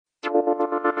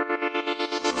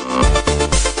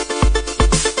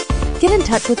Get in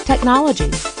touch with technology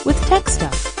with Tech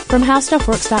Stuff from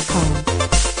HowStuffWorks.com.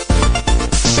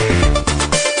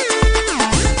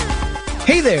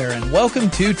 Hey there, and welcome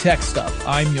to Tech Stuff.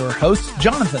 I'm your host,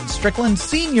 Jonathan Strickland,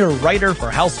 senior writer for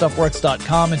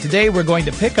HowStuffWorks.com, and today we're going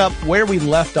to pick up where we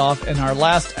left off in our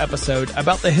last episode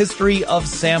about the history of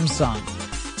Samsung.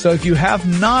 So if you have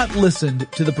not listened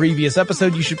to the previous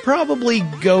episode, you should probably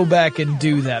go back and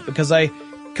do that, because I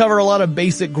cover a lot of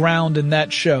basic ground in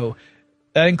that show.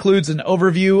 That includes an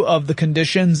overview of the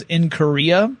conditions in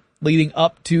Korea leading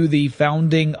up to the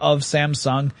founding of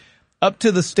Samsung, up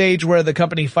to the stage where the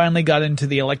company finally got into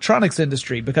the electronics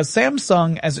industry, because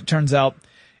Samsung, as it turns out,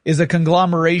 is a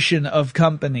conglomeration of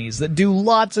companies that do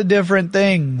lots of different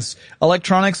things.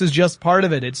 Electronics is just part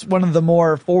of it. It's one of the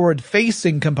more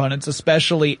forward-facing components,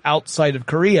 especially outside of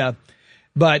Korea,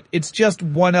 but it's just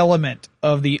one element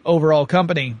of the overall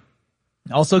company.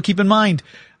 Also keep in mind,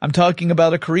 I'm talking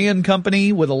about a Korean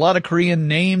company with a lot of Korean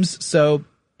names, so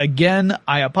again,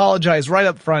 I apologize right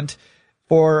up front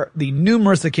for the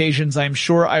numerous occasions I'm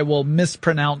sure I will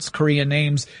mispronounce Korean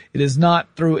names. It is not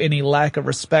through any lack of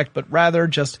respect, but rather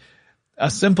just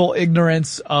a simple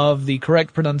ignorance of the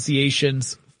correct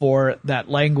pronunciations for that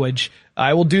language.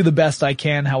 I will do the best I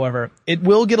can, however. It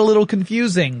will get a little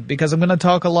confusing because I'm going to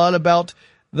talk a lot about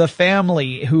the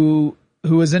family who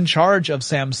is in charge of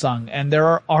Samsung, and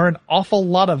there are an awful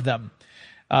lot of them.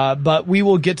 But we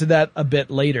will get to that a bit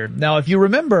later. Now, if you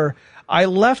remember, I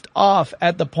left off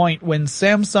at the point when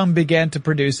Samsung began to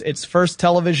produce its first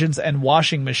televisions and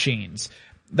washing machines.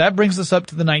 That brings us up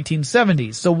to the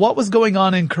 1970s. So what was going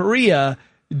on in Korea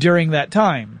during that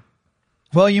time?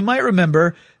 Well, you might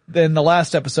remember in the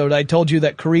last episode I told you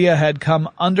that Korea had come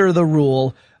under the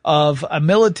rule of a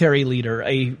military leader,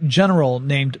 a general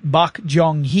named Bak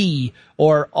Jong-hee,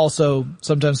 or also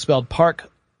sometimes spelled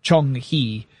Park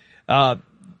Chung-hee.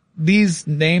 These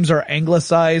names are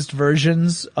anglicized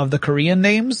versions of the Korean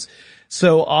names,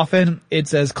 so often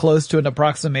it's as close to an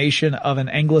approximation of an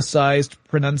anglicized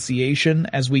pronunciation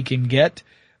as we can get.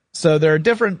 So there are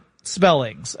different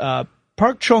spellings.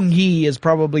 Park Chung-hee is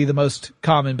probably the most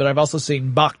common, but I've also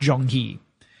seen Bak Jong-hee.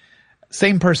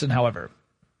 Same person, however.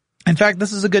 In fact,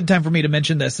 this is a good time for me to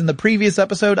mention this. In the previous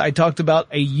episode, I talked about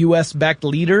a U.S.-backed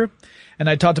leader, and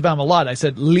I talked about him a lot. I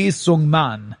said Lee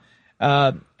Sung-man.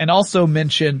 And also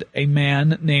mentioned a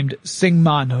man named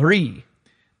Syngman Rhee.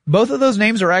 Both of those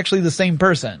names are actually the same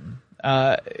person.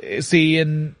 See,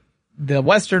 in the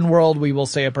Western world, we will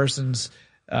say a person's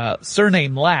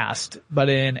surname last, but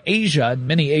in Asia,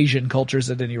 many Asian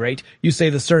cultures at any rate, you say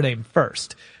the surname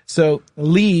first. So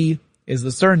Lee is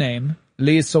the surname,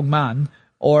 Lee Sung-man,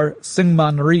 or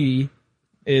Syngman Rhee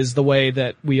is the way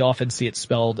that we often see it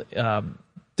spelled,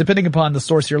 depending upon the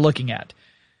source you're looking at.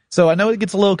 So I know it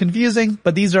gets a little confusing,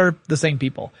 but these are the same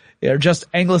people. They're just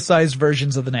anglicized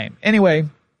versions of the name. Anyway,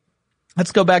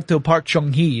 let's go back to Park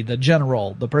Chung-hee, the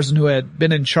general, the person who had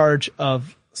been in charge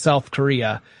of South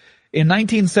Korea. In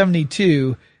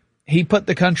 1972, he put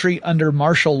the country under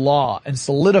martial law and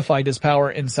solidified his power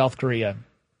in South Korea.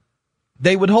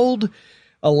 They would hold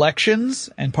elections,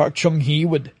 and Park Chung-hee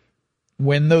would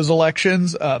win those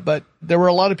elections, but there were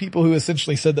a lot of people who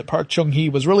essentially said that Park Chung-hee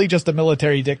was really just a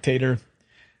military dictator.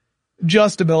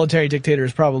 Just a military dictator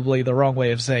is probably the wrong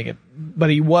way of saying it, but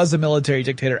he was a military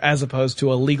dictator as opposed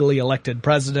to a legally elected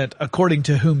president, according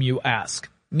to whom you ask.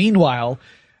 Meanwhile,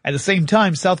 at the same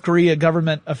time, South Korea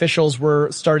government officials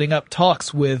were starting up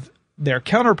talks with their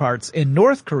counterparts in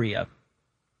North Korea,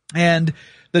 and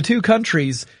the two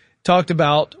countries talked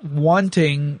about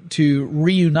wanting to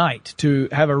reunite, to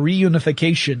have a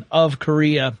reunification of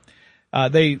Korea.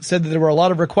 They said that there were a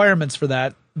lot of requirements for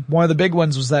that. One of the big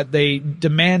ones was that they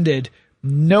demanded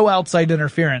no outside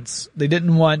interference. They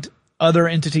didn't want other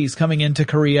entities coming into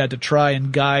Korea to try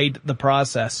and guide the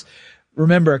process.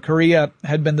 Remember, Korea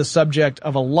had been the subject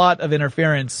of a lot of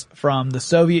interference from the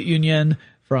Soviet Union,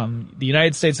 from the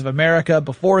United States of America,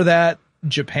 before that,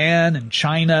 Japan and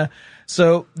China.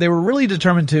 So they were really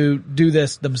determined to do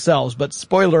this themselves, but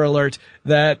spoiler alert,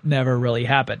 that never really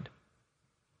happened.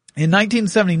 In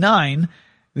 1979,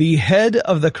 the head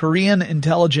of the Korean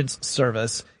intelligence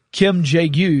service, Kim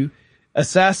Jae-gyu,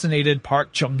 assassinated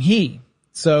Park Chung-hee.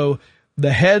 So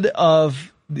the head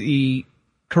of the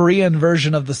Korean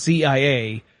version of the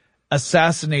CIA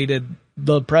assassinated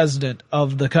the president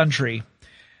of the country.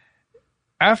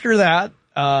 After that,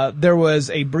 there was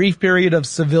a brief period of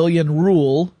civilian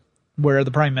rule where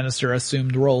the prime minister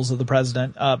assumed roles of the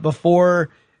president, before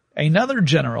another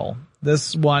general,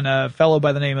 this one, a fellow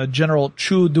by the name of General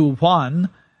Chu Du-hwan,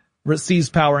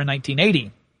 seized power in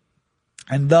 1980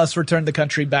 and thus returned the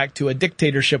country back to a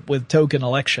dictatorship with token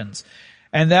elections.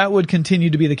 And that would continue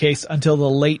to be the case until the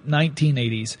late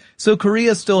 1980s. So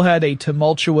Korea still had a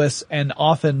tumultuous and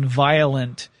often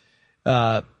violent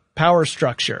power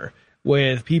structure,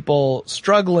 with people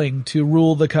struggling to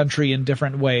rule the country in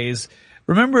different ways.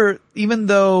 Remember, even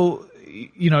though,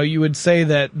 you would say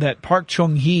that Park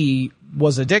Chung-hee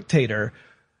was a dictator,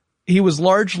 he was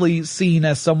largely seen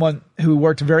as someone who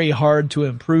worked very hard to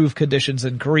improve conditions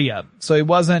in Korea. So he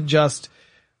wasn't just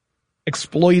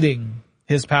exploiting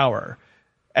his power,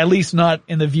 at least not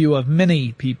in the view of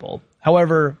many people.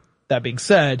 However, that being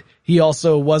said, he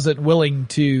also wasn't willing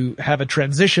to have a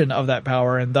transition of that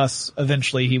power, and thus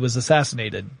eventually he was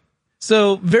assassinated.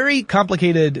 So very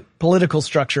complicated political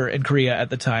structure in Korea at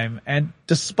the time, and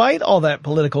despite all that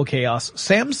political chaos,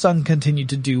 Samsung continued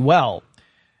to do well.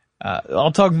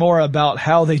 I'll talk more about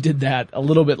how they did that a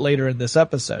little bit later in this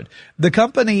episode. The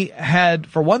company had,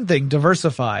 for one thing,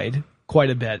 diversified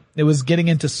quite a bit. It was getting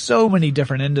into so many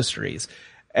different industries,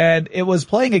 and it was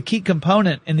playing a key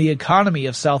component in the economy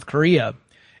of South Korea.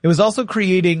 It was also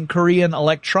creating Korean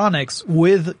electronics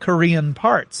with Korean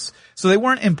parts. So they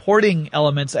weren't importing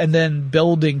elements and then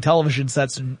building television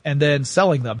sets and then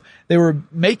selling them. They were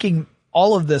making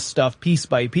all of this stuff piece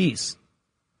by piece.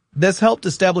 This helped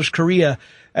establish Korea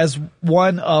as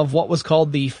one of what was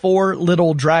called the Four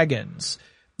Little Dragons.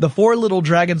 The Four Little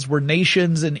Dragons were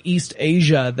nations in East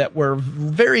Asia that were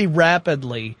very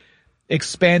rapidly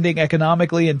expanding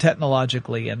economically and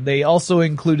technologically, and they also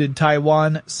included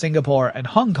Taiwan, Singapore, and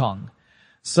Hong Kong.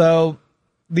 So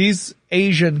these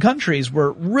Asian countries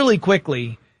were really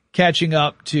quickly catching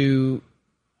up to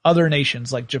other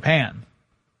nations like Japan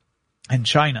and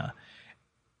China.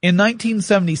 In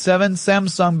 1977,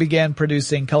 Samsung began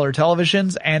producing color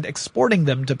televisions and exporting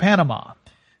them to Panama.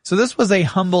 So this was a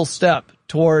humble step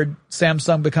toward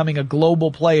Samsung becoming a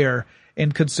global player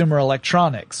in consumer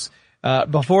electronics.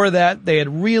 Before that, they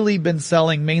had really been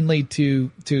selling mainly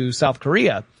to South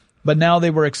Korea, but now they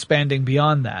were expanding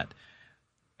beyond that.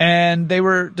 And they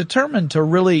were determined to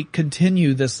really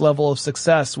continue this level of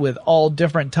success with all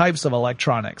different types of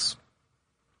electronics.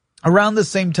 Around the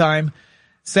same time,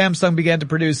 Samsung began to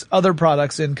produce other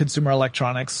products in consumer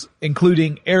electronics,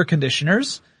 including air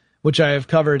conditioners, which I have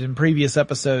covered in previous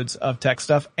episodes of Tech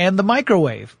Stuff, and the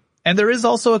microwave. And there is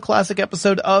also a classic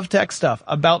episode of Tech Stuff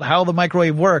about how the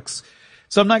microwave works.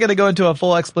 So I'm not going to go into a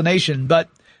full explanation, but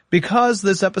because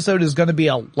this episode is going to be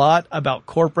a lot about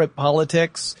corporate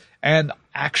politics and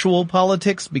actual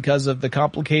politics because of the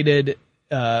complicated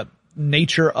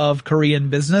nature of Korean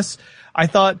business, I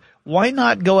thought, why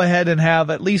not go ahead and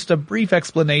have at least a brief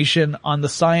explanation on the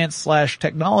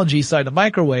science/technology side of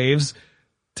microwaves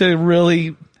to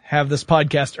really have this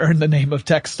podcast earn the name of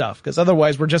Tech Stuff, because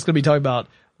otherwise we're just going to be talking about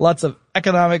lots of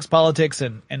economics, politics,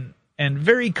 and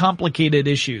very complicated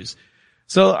issues.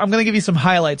 So I'm going to give you some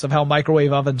highlights of how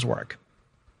microwave ovens work.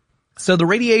 So the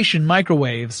radiation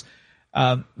microwaves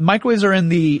are in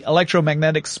the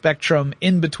electromagnetic spectrum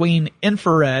in between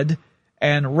infrared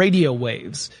and radio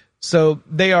waves. So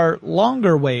they are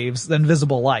longer waves than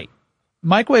visible light.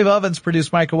 Microwave ovens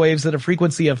produce microwaves at a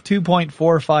frequency of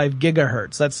 2.45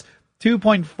 gigahertz. That's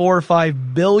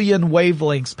 2.45 billion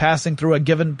wavelengths passing through a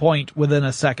given point within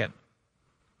a second.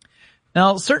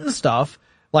 Now, certain stuff,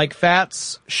 like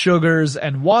fats, sugars,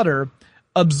 and water,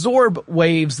 absorb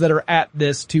waves that are at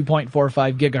this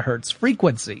 2.45 gigahertz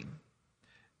frequency.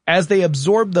 As they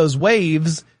absorb those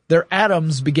waves, their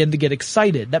atoms begin to get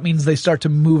excited. That means they start to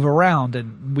move around,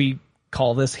 and we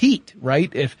call this heat, right?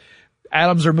 If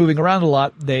atoms are moving around a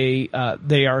lot, they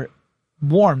are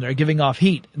warm. They're giving off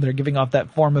heat. They're giving off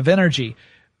that form of energy.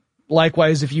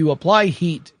 Likewise, if you apply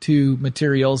heat to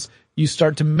materials, you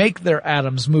start to make their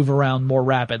atoms move around more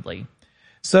rapidly.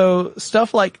 So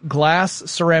stuff like glass,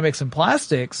 ceramics, and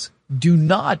plastics do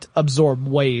not absorb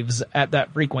waves at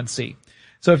that frequency.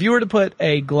 So if you were to put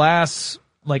a glass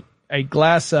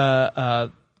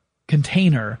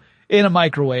container in a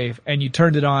microwave and you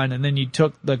turned it on and then you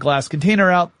took the glass container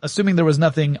out, assuming there was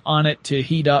nothing on it to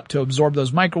heat up to absorb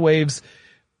those microwaves,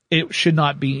 it should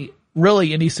not be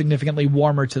really any significantly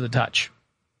warmer to the touch.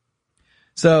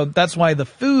 So that's why the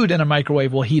food in a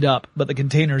microwave will heat up, but the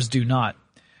containers do not.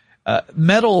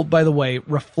 Metal, by the way,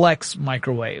 reflects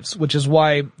microwaves, which is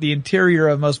why the interior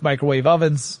of most microwave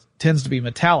ovens tends to be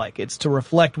metallic. It's to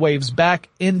reflect waves back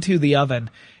into the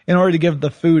oven in order to give the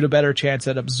food a better chance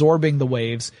at absorbing the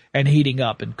waves and heating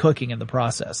up and cooking in the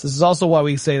process. This is also why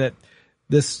we say that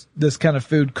this kind of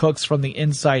food cooks from the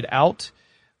inside out,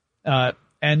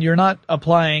 and you're not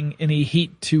applying any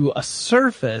heat to a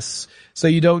surface, so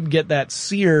you don't get that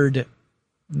seared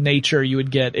nature you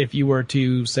would get if you were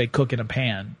to, say, cook in a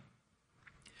pan.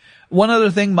 One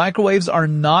other thing, microwaves are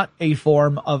not a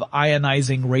form of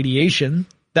ionizing radiation.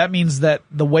 That means that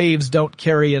the waves don't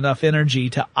carry enough energy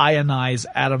to ionize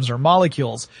atoms or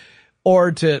molecules.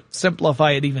 Or to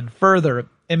simplify it even further,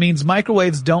 it means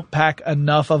microwaves don't pack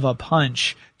enough of a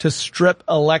punch to strip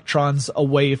electrons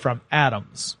away from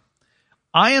atoms.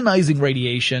 Ionizing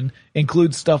radiation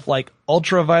includes stuff like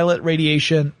ultraviolet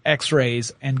radiation,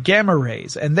 X-rays, and gamma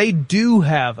rays, and they do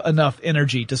have enough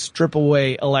energy to strip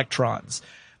away electrons.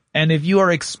 And if you are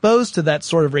exposed to that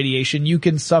sort of radiation, you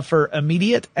can suffer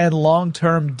immediate and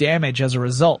long-term damage as a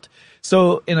result.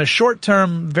 So in a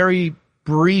short-term, very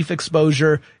brief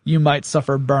exposure, you might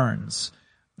suffer burns.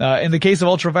 In the case of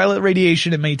ultraviolet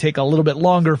radiation, it may take a little bit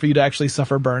longer for you to actually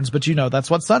suffer burns, but that's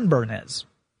what sunburn is.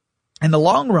 In the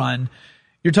long run,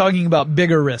 you're talking about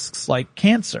bigger risks like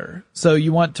cancer. So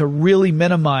you want to really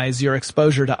minimize your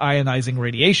exposure to ionizing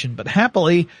radiation. But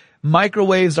happily,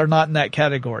 microwaves are not in that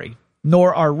category,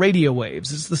 nor are radio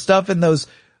waves. It's the stuff in those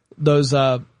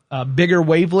bigger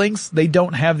wavelengths. They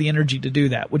don't have the energy to do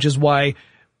that, which is why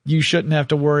you shouldn't have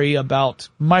to worry about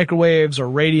microwaves or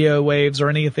radio waves or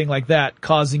anything like that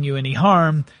causing you any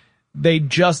harm. They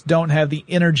just don't have the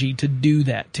energy to do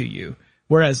that to you.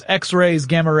 Whereas X-rays,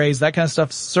 gamma rays, that kind of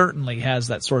stuff certainly has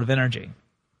that sort of energy.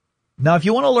 Now, if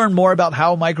you want to learn more about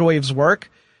how microwaves work,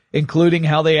 including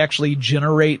how they actually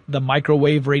generate the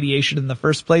microwave radiation in the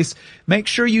first place, make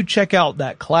sure you check out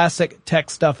that classic Tech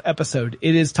Stuff episode.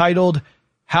 It is titled,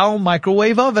 How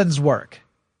Microwave Ovens Work.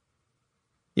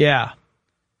 Yeah,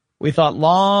 we thought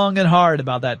long and hard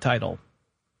about that title.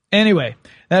 Anyway,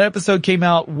 that episode came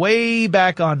out way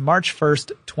back on March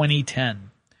 1st,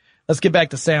 2010. Let's get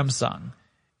back to Samsung.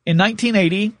 In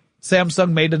 1980,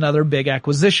 Samsung made another big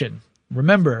acquisition.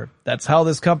 Remember, that's how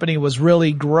this company was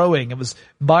really growing. It was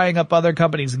buying up other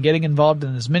companies and getting involved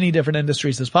in as many different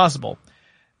industries as possible.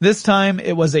 This time,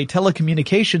 it was a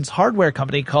telecommunications hardware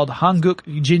company called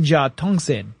Hanguk Jinja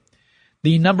Tongsin.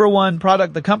 The number one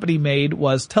product the company made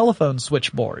was telephone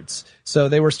switchboards. So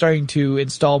they were starting to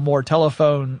install more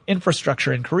telephone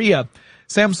infrastructure in Korea.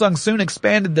 Samsung soon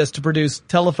expanded this to produce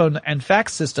telephone and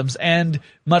fax systems and,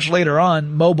 much later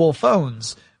on, mobile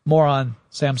phones. More on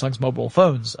Samsung's mobile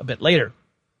phones a bit later.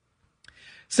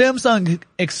 Samsung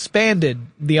expanded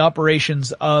the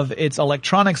operations of its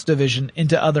electronics division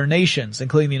into other nations,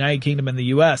 including the United Kingdom and the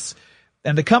US.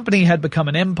 And the company had become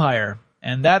an empire,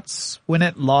 and that's when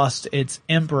it lost its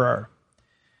emperor.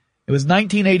 It was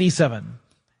 1987.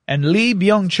 And Lee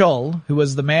Byung-chul, who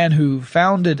was the man who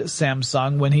founded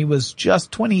Samsung when he was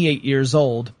just 28 years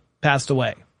old, passed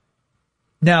away.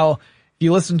 Now, if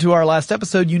you listened to our last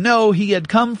episode, you know he had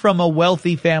come from a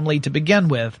wealthy family to begin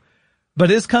with, but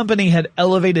his company had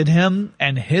elevated him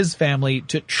and his family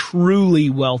to truly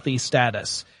wealthy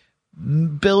status.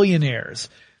 Billionaires.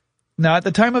 Now, at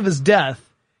the time of his death,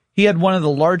 he had one of the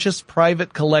largest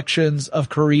private collections of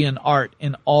Korean art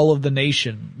in all of the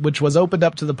nation, which was opened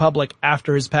up to the public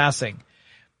after his passing.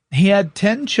 He had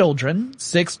 10 children,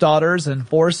 6 daughters and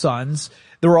 4 sons.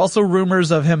 There were also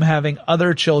rumors of him having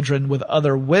other children with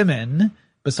other women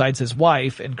besides his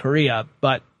wife in Korea,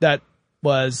 but that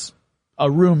was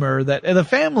a rumor. That the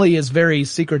family is very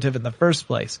secretive in the first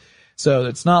place, so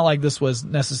it's not like this was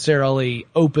necessarily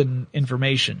open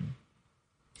information.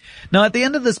 Now, at the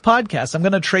end of this podcast, I'm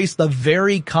going to trace the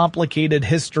very complicated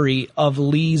history of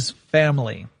Lee's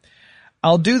family.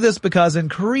 I'll do this because in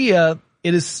Korea,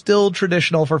 it is still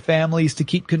traditional for families to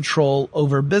keep control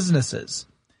over businesses.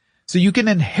 So you can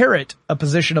inherit a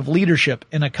position of leadership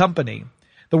in a company.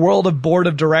 The world of board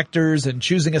of directors and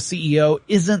choosing a CEO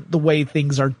isn't the way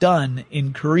things are done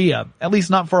in Korea, at least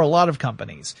not for a lot of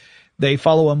companies. They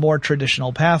follow a more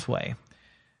traditional pathway.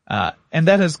 And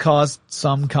that has caused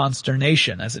some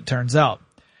consternation, as it turns out.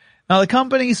 Now, the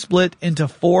company split into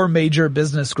 4 major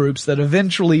business groups that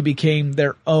eventually became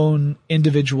their own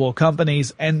individual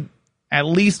companies, and at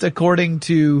least according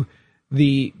to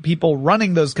the people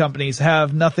running those companies,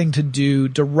 have nothing to do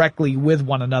directly with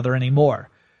one another anymore.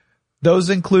 Those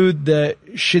include the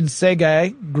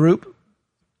Shinsegae Group,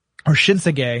 or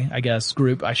Shinsegae, I guess,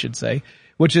 group, I should say,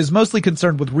 which is mostly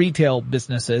concerned with retail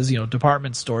businesses,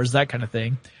 department stores, that kind of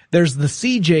thing. There's the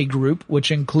CJ Group,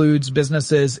 which includes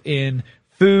businesses in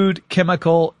food,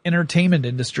 chemical, entertainment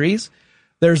industries.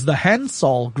 There's the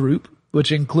Hansol Group,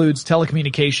 which includes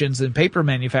telecommunications and paper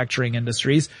manufacturing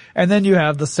industries. And then you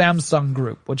have the Samsung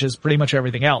Group, which is pretty much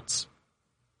everything else.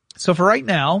 So for right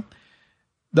now,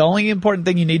 the only important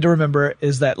thing you need to remember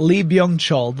is that Lee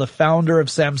Byung-chul, the founder of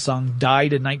Samsung,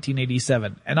 died in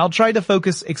 1987. And I'll try to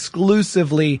focus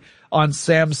exclusively on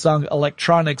Samsung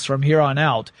Electronics from here on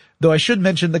out, though I should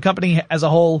mention the company as a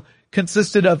whole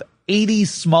consisted of 80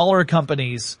 smaller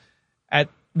companies at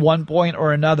one point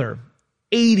or another.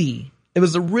 80. It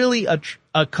was really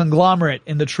a conglomerate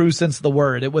in the true sense of the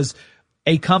word. It was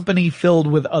a company filled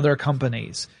with other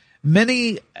companies.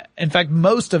 Many, in fact,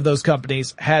 most of those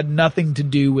companies had nothing to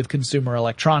do with consumer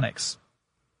electronics.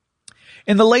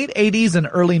 In the late 80s and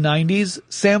early 90s,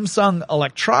 Samsung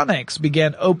Electronics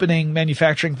began opening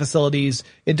manufacturing facilities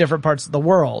in different parts of the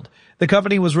world. The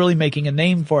company was really making a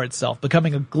name for itself,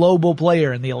 becoming a global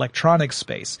player in the electronics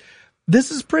space.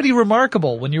 This is pretty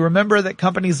remarkable when you remember that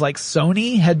companies like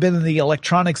Sony had been in the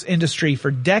electronics industry for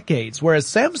decades, whereas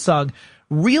Samsung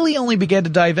really only began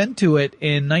to dive into it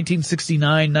in 1969,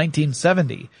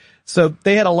 1970. So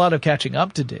they had a lot of catching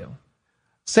up to do.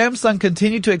 Samsung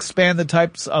continued to expand the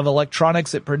types of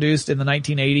electronics it produced in the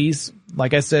 1980s,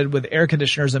 like I said, with air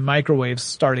conditioners and microwaves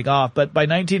starting off. But by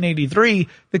 1983,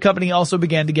 the company also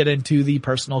began to get into the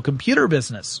personal computer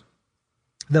business.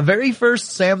 The very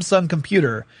first Samsung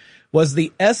computer was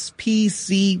the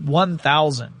SPC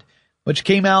 1000, which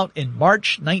came out in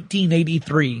March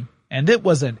 1983, and it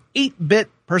was an 8-bit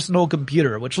personal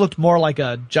computer, which looked more like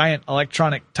a giant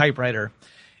electronic typewriter.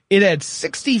 It had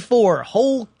 64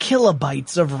 whole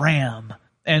kilobytes of RAM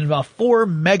and a 4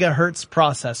 megahertz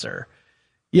processor.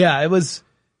 Yeah, it was,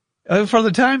 for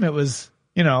the time it was,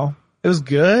 it was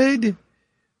good,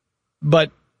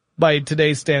 but by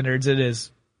today's standards it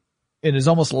is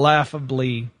almost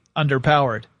laughably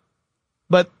underpowered.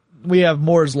 But we have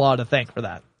Moore's Law to thank for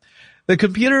that. The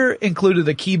computer included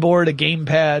a keyboard, a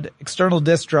gamepad, external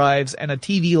disk drives, and a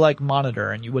TV-like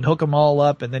monitor, and you would hook them all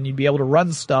up and then you'd be able to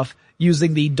run stuff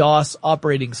using the DOS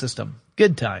operating system.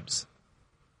 Good times.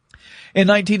 In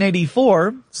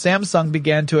 1984, Samsung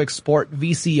began to export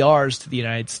VCRs to the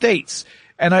United States,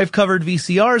 and I've covered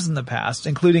VCRs in the past,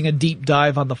 including a deep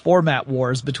dive on the format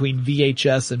wars between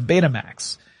VHS and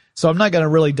Betamax. So I'm not going to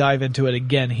really dive into it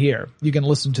again here. You can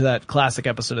listen to that classic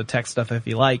episode of Tech Stuff if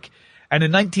you like. And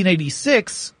in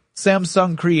 1986,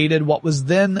 Samsung created what was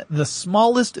then the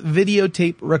smallest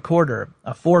videotape recorder,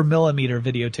 a 4mm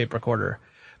videotape recorder.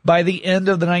 By the end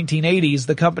of the 1980s,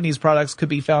 the company's products could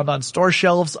be found on store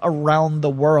shelves around the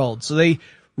world. So they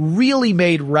really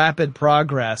made rapid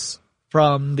progress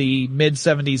from the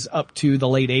mid-70s up to the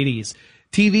late 80s.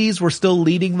 TVs were still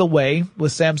leading the way,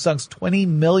 with Samsung's 20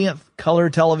 millionth color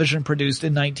television produced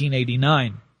in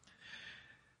 1989.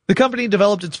 The company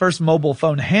developed its first mobile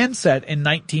phone handset in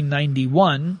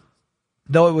 1991,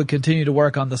 though it would continue to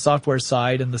work on the software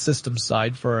side and the systems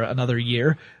side for another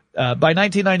year. By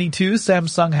 1992,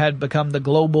 Samsung had become the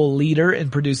global leader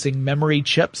in producing memory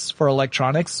chips for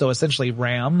electronics, so essentially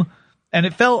RAM, and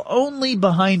it fell only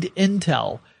behind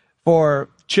Intel for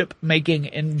chip making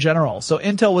in general. So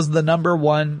Intel was the number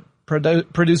one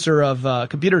producer of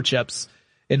computer chips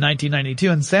in 1992,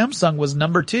 and Samsung was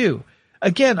number 2.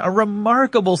 Again, a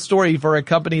remarkable story for a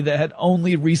company that had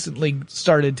only recently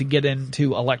started to get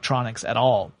into electronics at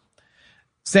all.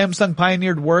 Samsung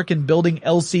pioneered work in building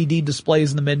LCD displays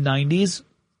in the mid-90s.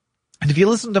 And if you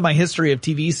listen to my history of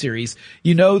TV series,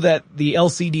 you know that the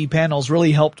LCD panels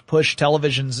really helped push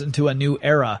televisions into a new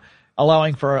era,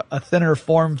 allowing for a thinner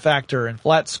form factor and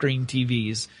flat screen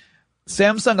TVs.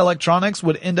 Samsung Electronics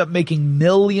would end up making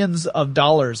millions of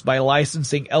dollars by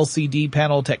licensing LCD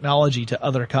panel technology to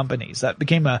other companies. That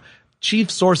became a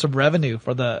chief source of revenue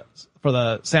for the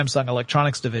Samsung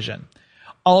Electronics division.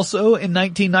 Also, in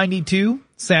 1992,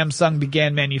 Samsung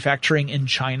began manufacturing in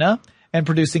China and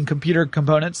producing computer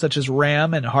components such as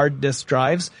RAM and hard disk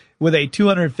drives, with a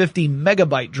 250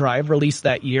 megabyte drive released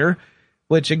that year,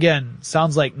 which again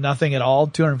sounds like nothing at all.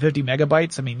 250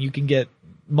 megabytes. I mean, you can get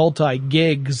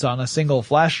multi-gigs on a single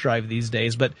flash drive these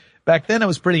days, but back then it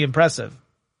was pretty impressive.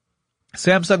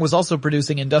 Samsung was also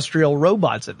producing industrial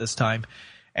robots at this time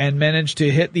and managed to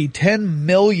hit the 10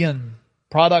 million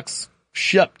products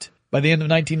shipped by the end of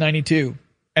 1992.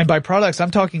 And by products,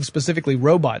 I'm talking specifically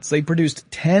robots. They produced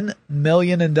 10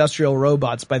 million industrial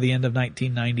robots by the end of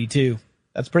 1992.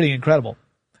 That's pretty incredible.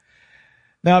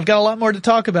 Now, I've got a lot more to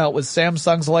talk about with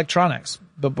Samsung's electronics,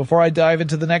 but before I dive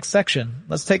into the next section,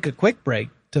 let's take a quick break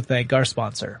to thank our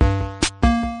sponsor.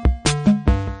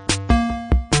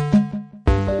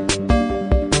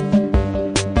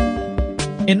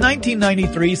 In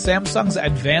 1993, Samsung's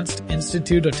Advanced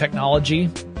Institute of Technology,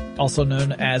 also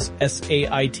known as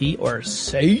SAIT or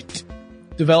SAIT,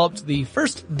 developed the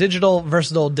first digital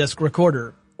versatile disc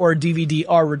recorder, or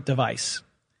DVD-R device.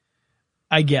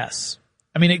 I guess.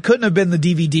 I mean, it couldn't have been the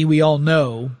DVD we all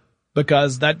know,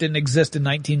 because that didn't exist in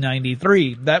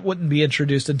 1993. That wouldn't be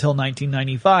introduced until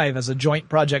 1995 as a joint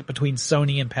project between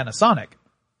Sony and Panasonic.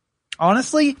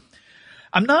 Honestly,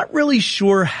 I'm not really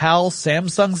sure how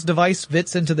Samsung's device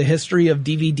fits into the history of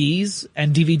DVDs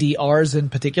and DVD-Rs in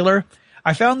particular.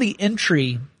 I found the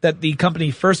entry that the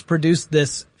company first produced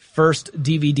this first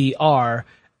DVD-R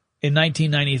in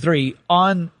 1993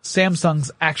 on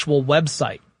Samsung's actual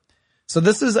website. So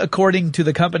this is according to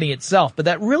the company itself, but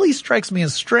that really strikes me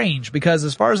as strange because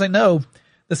as far as I know,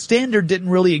 the standard didn't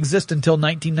really exist until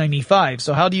 1995.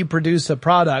 So how do you produce a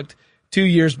product 2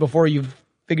 years before you've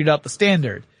figured out the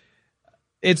standard?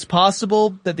 It's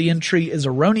possible that the entry is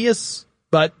erroneous,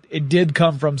 but it did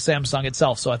come from Samsung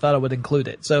itself, so I thought I would include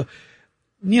it. So,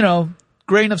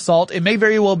 grain of salt. It may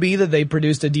very well be that they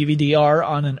produced a DVD-R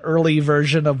on an early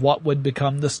version of what would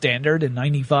become the standard in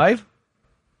 95,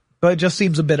 but it just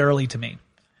seems a bit early to me.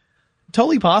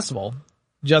 Totally possible.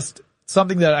 Just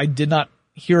something that I did not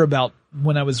hear about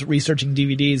when I was researching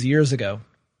DVDs years ago.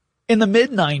 In the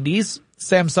mid-90s,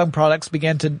 Samsung products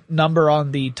began to number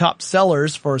on the top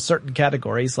sellers for certain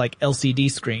categories like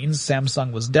LCD screens.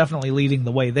 Samsung was definitely leading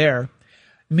the way there.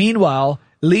 Meanwhile,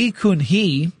 Lee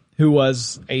Kun-hee, who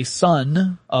was a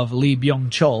son of Lee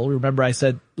Byung-chul, remember I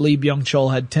said Lee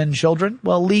Byung-chul had 10 children?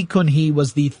 Well, Lee Kun-hee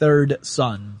was the third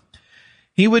son.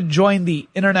 He would join the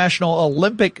International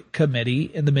Olympic Committee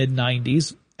in the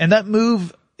mid-90s, and that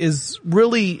move is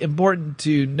really important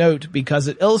to note because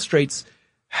it illustrates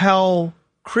how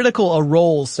critical a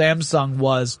role Samsung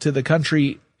was to the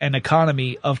country and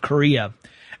economy of Korea.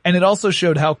 And it also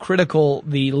showed how critical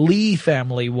the Lee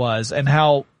family was and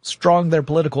how strong their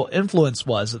political influence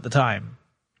was at the time.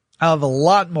 I'll have a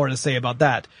lot more to say about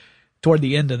that toward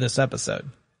the end of this episode.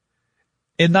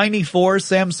 In 94,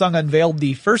 Samsung unveiled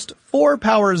the first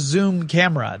 4-power zoom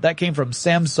camera. That came from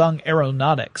Samsung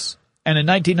Aeronautics. And in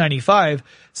 1995,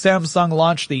 Samsung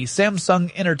launched the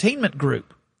Samsung Entertainment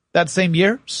Group. That same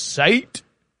year, SAIT,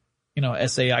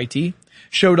 S-A-I-T,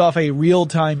 showed off a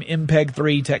real-time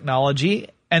MPEG-3 technology.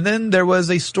 And then there was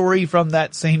a story from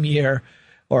that same year,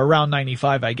 or around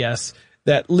 95, I guess,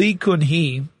 that Lee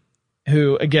Kun-hee,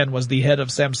 who again was the head of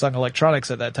Samsung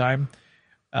Electronics at that time,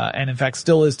 and in fact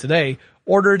still is today,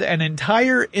 ordered an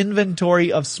entire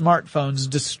inventory of smartphones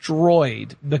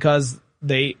destroyed because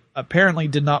they apparently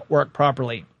did not work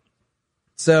properly.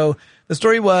 So the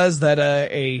story was that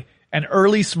an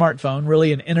early smartphone,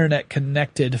 really an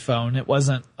internet-connected phone, it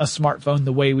wasn't a smartphone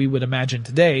the way we would imagine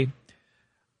today,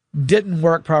 didn't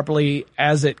work properly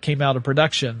as it came out of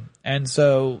production. And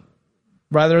so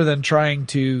rather than trying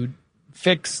to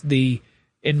fix the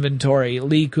inventory,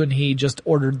 Lee Kun-hee just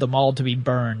ordered them all to be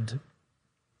burned.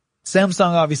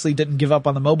 Samsung obviously didn't give up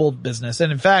on the mobile business.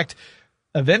 And in fact,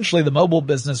 eventually the mobile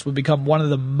business would become one of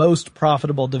the most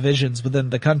profitable divisions within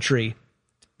the country,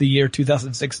 the year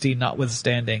 2016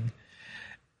 notwithstanding.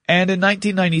 And in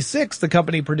 1996, the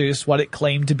company produced what it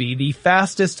claimed to be the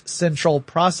fastest central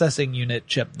processing unit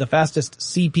chip, the fastest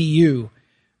CPU.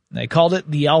 They called it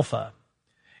the Alpha.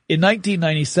 In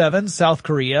 1997, South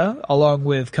Korea, along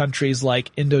with countries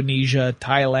like Indonesia,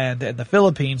 Thailand, and the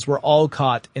Philippines, were all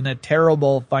caught in a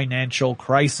terrible financial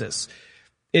crisis.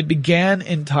 It began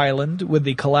in Thailand with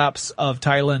the collapse of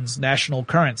Thailand's national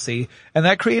currency, and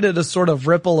that created a sort of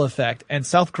ripple effect, and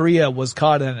South Korea was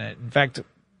caught in it. In fact,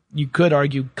 you could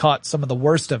argue caught some of the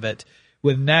worst of it,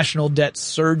 with national debt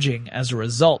surging as a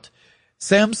result.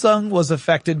 Samsung was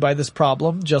affected by this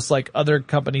problem, just like other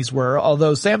companies were,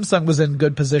 although Samsung was in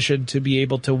good position to be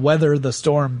able to weather the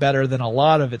storm better than a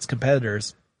lot of its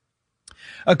competitors.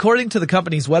 According to the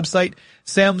company's website,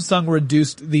 Samsung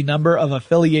reduced the number of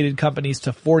affiliated companies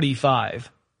to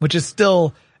 45, which is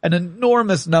still an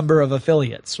enormous number of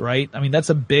affiliates, right? I mean, that's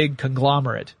a big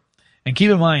conglomerate. And keep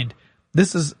in mind,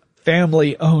 this is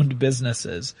family-owned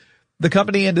businesses. The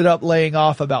company ended up laying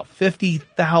off about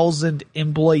 50,000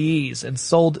 employees and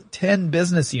sold 10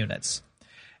 business units.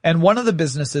 And one of the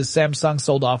businesses Samsung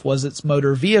sold off was its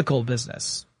motor vehicle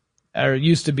business. It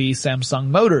used to be Samsung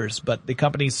Motors, but the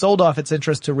company sold off its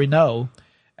interest to Renault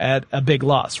at a big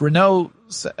loss. Renault,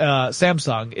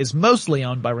 Samsung is mostly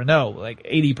owned by Renault, like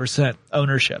 80%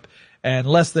 ownership, and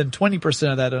less than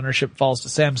 20% of that ownership falls to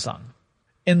Samsung.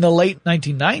 In the late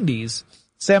 1990s,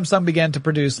 Samsung began to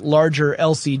produce larger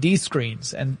LCD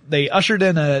screens, and they ushered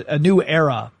in a new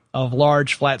era of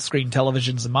large flat-screen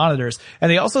televisions and monitors,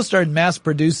 and they also started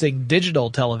mass-producing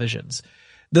digital televisions.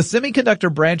 The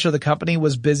semiconductor branch of the company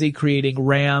was busy creating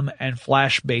RAM and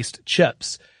flash-based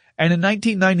chips, and in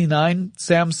 1999,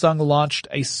 Samsung launched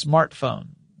a smartphone.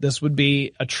 This would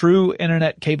be a true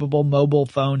internet-capable mobile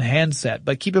phone handset,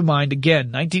 but keep in mind,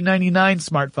 again, 1999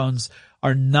 smartphones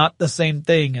are not the same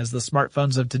thing as the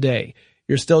smartphones of today.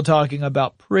 You're still talking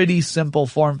about pretty simple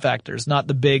form factors, not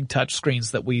the big touch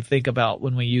screens that we think about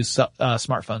when we use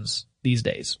smartphones these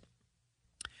days.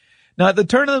 Now, at the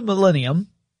turn of the millennium,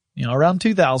 around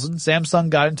 2000, Samsung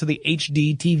got into the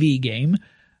HD TV game.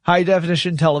 High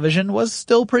definition television was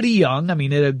still pretty young. I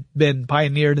mean, it had been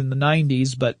pioneered in the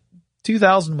 90s, but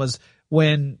 2000 was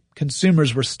when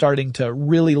consumers were starting to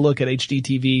really look at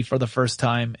HDTV for the first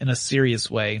time in a serious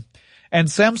way. And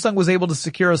Samsung was able to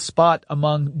secure a spot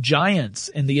among giants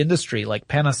in the industry like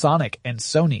Panasonic and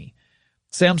Sony.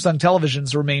 Samsung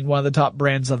televisions remain one of the top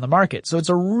brands on the market. So it's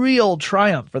a real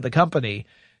triumph for the company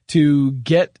to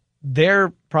get their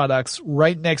products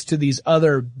right next to these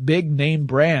other big name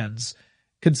brands,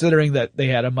 considering that they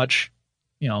had a much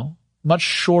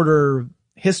shorter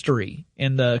history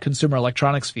in the consumer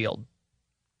electronics field.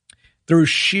 Through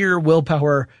sheer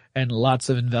willpower and lots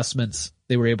of investments,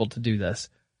 they were able to do this.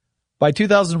 By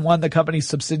 2001, the company's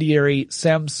subsidiary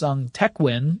Samsung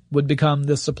Techwin would become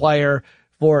the supplier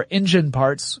for engine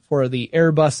parts for the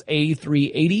Airbus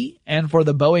A380 and for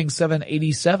the Boeing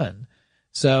 787.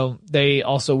 So they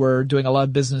also were doing a lot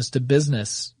of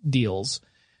business-to-business deals.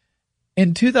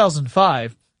 In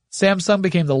 2005, Samsung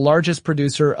became the largest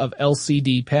producer of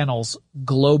LCD panels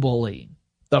globally.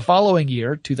 The following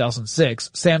year, 2006,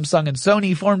 Samsung and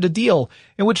Sony formed a deal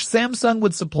in which Samsung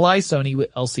would supply Sony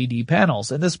with LCD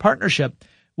panels, and this partnership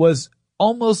was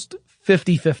almost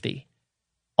 50-50.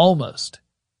 Almost.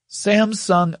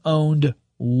 Samsung owned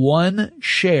 1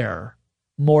 share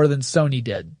more than Sony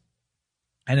did.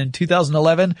 And in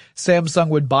 2011, Samsung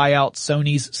would buy out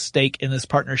Sony's stake in this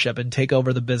partnership and take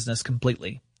over the business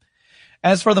completely.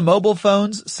 As for the mobile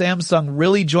phones, Samsung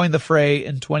really joined the fray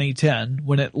in 2010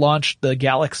 when it launched the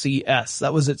Galaxy S.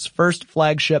 That was its first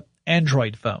flagship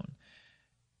Android phone.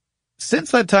 Since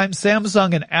that time,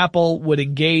 Samsung and Apple would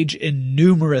engage in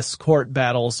numerous court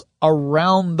battles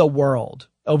around the world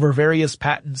over various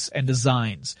patents and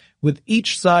designs, with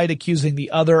each side accusing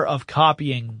the other of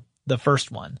copying the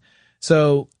first one.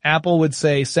 So Apple would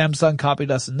say Samsung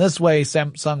copied us in this way,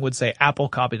 Samsung would say Apple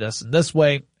copied us in this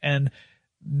way, and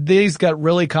these got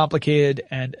really complicated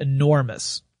and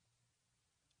enormous.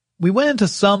 We went into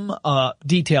some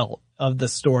detail of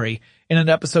this story in an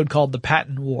episode called The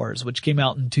Patent Wars, which came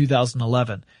out in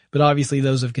 2011, but obviously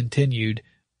those have continued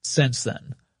since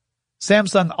then.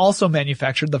 Samsung also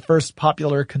manufactured the first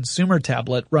popular consumer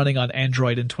tablet running on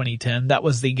Android in 2010. That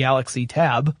was the Galaxy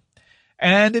Tab.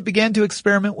 And it began to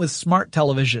experiment with smart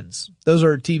televisions. Those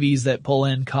are TVs that pull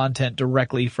in content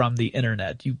directly from the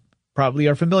internet. You probably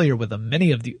are familiar with them.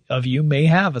 Many of you may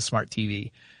have a smart TV.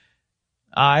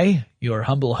 I, your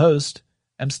humble host,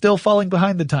 am still falling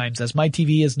behind the times as my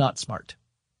TV is not smart.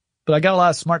 But I got a lot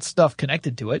of smart stuff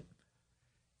connected to it.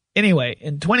 Anyway,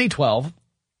 in 2012,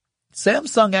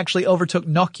 Samsung actually overtook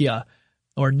Nokia,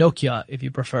 or Nokia if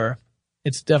you prefer.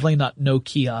 It's definitely not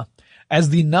Nokia, as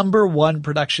the number 1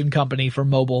 production company for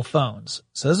mobile phones.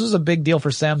 So this was a big deal for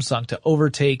Samsung to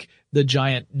overtake the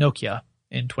giant Nokia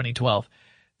in 2012.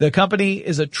 The company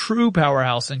is a true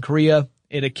powerhouse in Korea.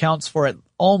 It accounts for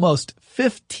almost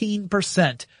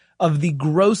 15% of the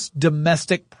gross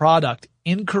domestic product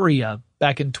in Korea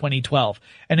back in 2012.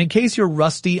 And in case you're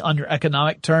rusty on your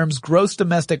economic terms, gross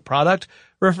domestic product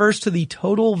refers to the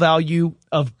total value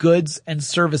of goods and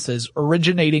services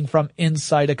originating from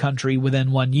inside a country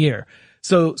within 1 year.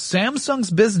 So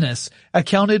Samsung's business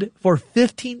accounted for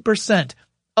 15%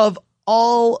 of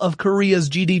all of Korea's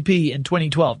GDP in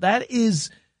 2012. That is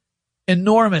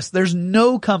enormous. There's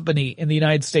no company in the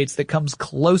United States that comes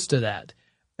close to that.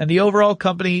 And the overall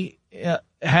company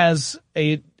has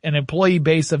an employee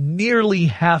base of nearly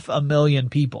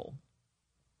 500,000 people.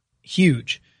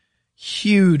 Huge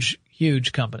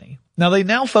company. Now they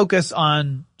now focus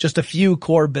on just a few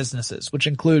core businesses, which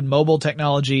include mobile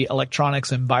technology,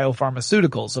 electronics, and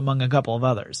biopharmaceuticals, among a couple of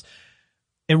others.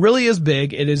 It really is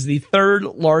big. It is the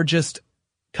 3rd largest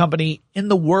company in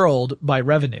the world by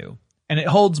revenue, and it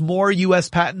holds more U.S.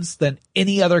 patents than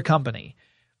any other company.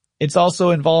 It's also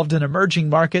involved in emerging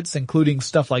markets, including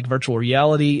stuff like virtual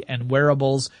reality and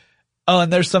wearables. Oh,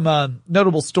 and there's some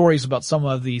notable stories about some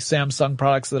of the Samsung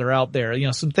products that are out there. You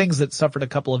know, some things that suffered a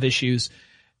couple of issues.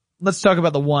 Let's talk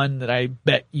about the one that I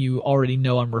bet you already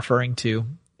know I'm referring to.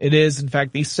 It is, in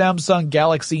fact, the Samsung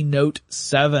Galaxy Note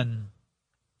 7.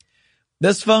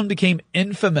 This phone became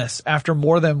infamous after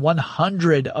more than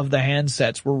 100 of the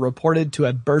handsets were reported to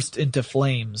have burst into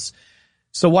flames.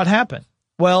 So what happened?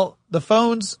 Well, the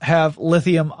phones have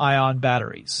lithium-ion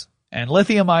batteries, and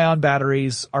lithium-ion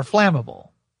batteries are flammable.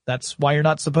 That's why you're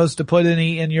not supposed to put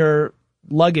any in your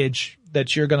luggage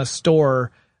that you're going to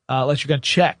store, unless you're going to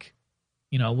check.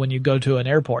 You know, when you go to an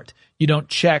airport, you don't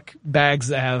check bags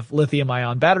that have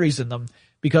lithium-ion batteries in them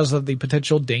because of the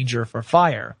potential danger for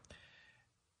fire.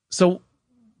 So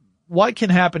what can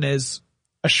happen is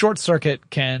a short circuit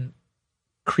can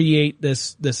create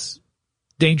this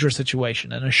dangerous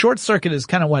situation. And a short circuit is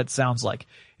kind of what it sounds like.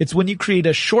 It's when you create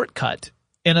a shortcut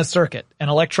in a circuit and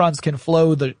electrons can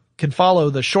follow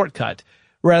the shortcut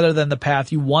rather than the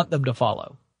path you want them to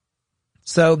follow.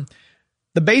 So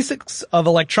the basics of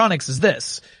electronics is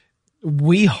this.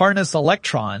 We harness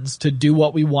electrons to do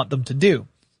what we want them to do.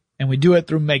 And we do it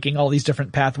through making all these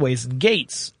different pathways and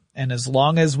gates. And as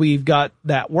long as we've got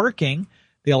that working,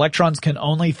 the electrons can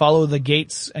only follow the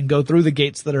gates and go through the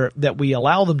gates that we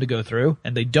allow them to go through,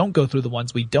 and they don't go through the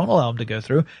ones we don't allow them to go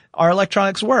through. Our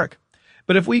electronics work.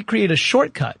 But if we create a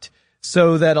shortcut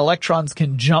so that electrons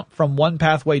can jump from one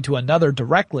pathway to another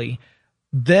directly,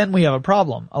 then we have a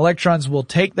problem. Electrons will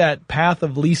take that path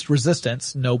of least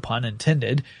resistance, no pun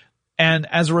intended, and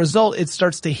as a result, it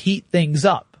starts to heat things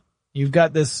up. You've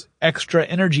got this extra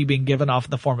energy being given off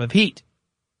in the form of heat.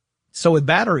 So with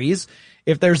batteries,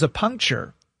 if there's a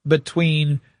puncture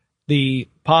between the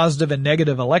positive and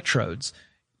negative electrodes,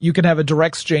 you can have a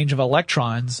direct exchange of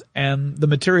electrons and the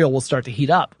material will start to heat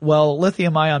up. Well,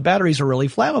 lithium-ion batteries are really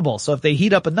flammable, so if they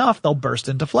heat up enough, they'll burst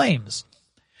into flames.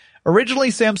 Originally,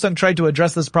 Samsung tried to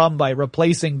address this problem by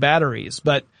replacing batteries,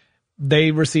 but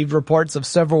they received reports of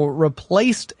several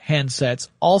replaced handsets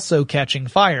also catching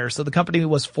fire, so the company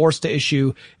was forced to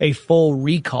issue a full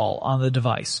recall on the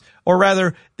device. Or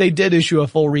rather, they did issue a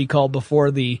full recall before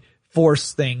the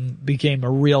force thing became a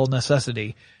real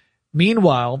necessity.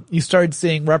 Meanwhile, you started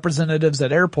seeing representatives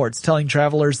at airports telling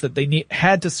travelers that they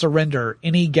had to surrender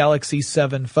any Galaxy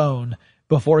 7 phone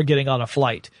before getting on a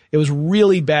flight. It was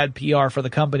really bad PR for the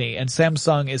company, and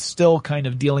Samsung is still kind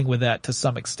of dealing with that to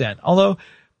some extent. Although,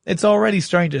 it's already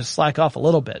starting to slack off a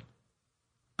little bit.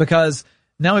 Because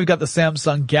now we've got the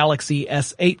Samsung Galaxy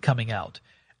S8 coming out.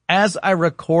 As I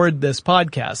record this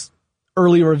podcast,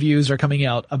 early reviews are coming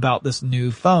out about this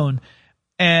new phone,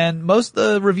 and most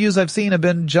of the reviews I've seen have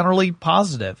been generally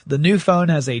positive. The new phone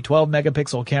has a 12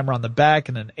 megapixel camera on the back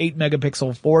and an 8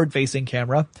 megapixel forward-facing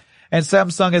camera, and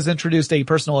Samsung has introduced a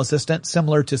personal assistant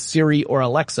similar to Siri or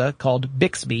Alexa called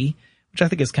Bixby, which I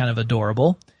think is kind of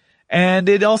adorable. And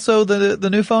it also, the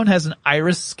new phone has an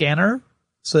iris scanner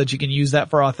so that you can use that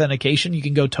for authentication. You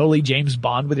can go totally James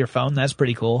Bond with your phone. That's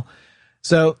pretty cool.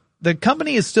 So the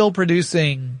company is still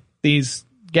producing these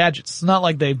gadgets. It's not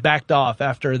like they've backed off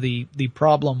after the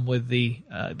problem with the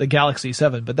Galaxy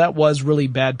 7, but that was really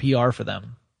bad PR for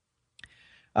them.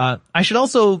 I should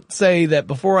also say that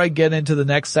before I get into the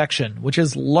next section, which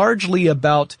is largely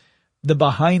about the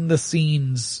behind the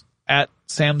scenes at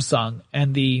Samsung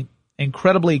and the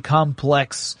incredibly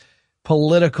complex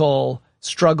political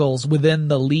struggles within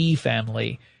the Lee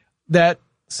family, that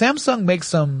Samsung makes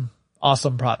some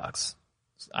awesome products.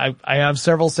 I have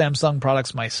several Samsung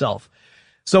products myself.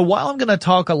 So while I'm going to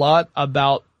talk a lot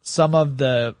about some of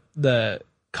the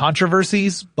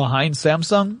controversies behind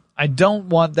Samsung, I don't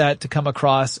want that to come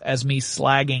across as me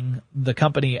slagging the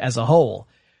company as a whole.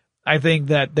 I think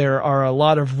that there are a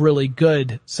lot of really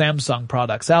good Samsung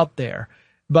products out there,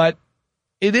 but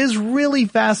it is really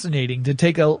fascinating to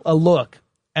take a look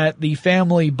at the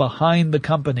family behind the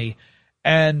company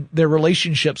and their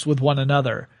relationships with one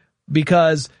another,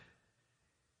 because,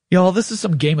 y'all, this is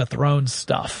some Game of Thrones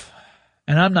stuff,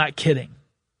 and I'm not kidding.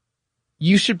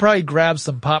 You should probably grab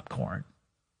some popcorn,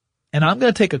 and I'm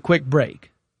going to take a quick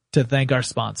break to thank our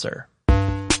sponsor.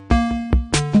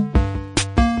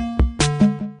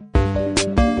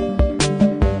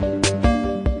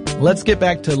 Let's get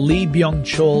back to Lee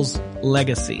Byung-chul's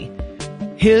legacy.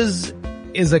 His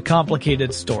is a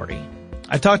complicated story.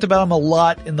 I talked about him a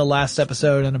lot in the last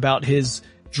episode and about his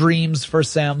dreams for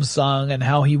Samsung and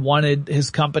how he wanted his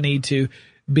company to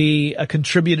be a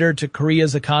contributor to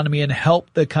Korea's economy and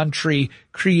help the country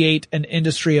create an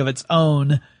industry of its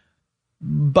own.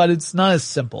 But it's not as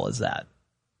simple as that,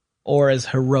 or as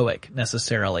heroic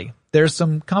necessarily. There's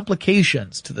some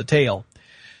complications to the tale.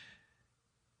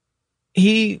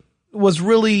 He was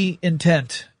really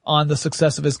intent on the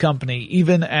success of his company,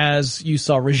 even as you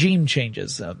saw regime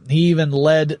changes. He even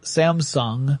led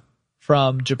Samsung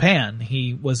from Japan.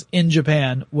 He was in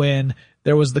Japan when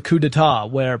there was the coup d'etat,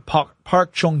 where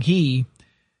Park Chung-hee,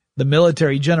 the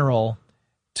military general,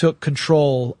 took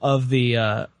control of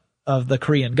the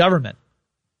Korean government.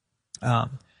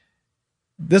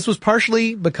 This was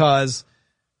partially because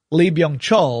Lee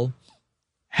Byung-chul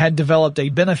had developed a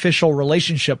beneficial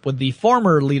relationship with the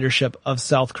former leadership of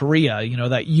South Korea, you know,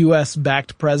 that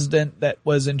U.S.-backed president that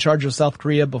was in charge of South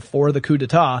Korea before the coup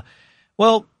d'etat.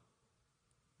 Well,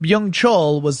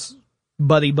 Byung-chul was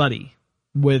buddy-buddy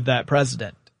with that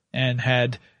president and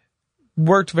had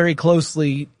worked very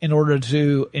closely in order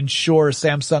to ensure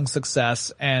Samsung's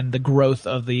success and the growth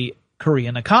of the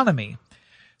Korean economy.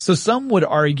 So some would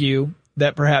argue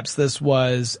that perhaps this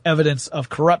was evidence of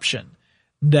corruption,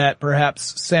 that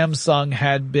perhaps Samsung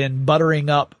had been buttering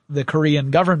up the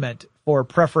Korean government for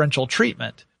preferential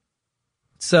treatment.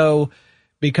 So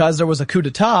because there was a coup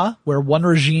d'etat where one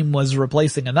regime was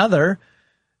replacing another,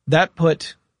 that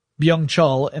put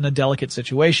Byung-chul in a delicate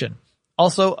situation.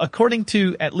 Also, according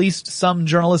to at least some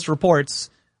journalist reports,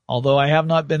 although I have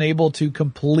not been able to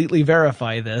completely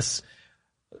verify this,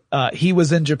 he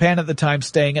was in Japan at the time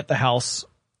staying at the house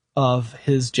of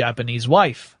his Japanese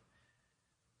wife.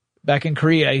 Back in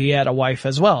Korea, he had a wife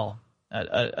as well,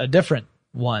 a different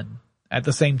one at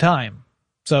the same time.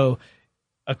 So,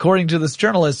 according to this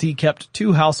journalist, he kept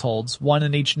two households, one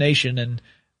in each nation, and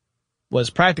was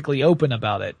practically open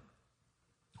about it,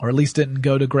 or at least didn't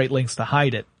go to great lengths to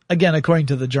hide it. Again, according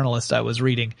to the journalist I was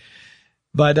reading.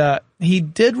 But he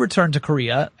did return to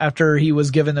Korea after he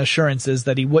was given assurances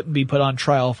that he wouldn't be put on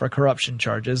trial for corruption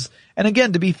charges. And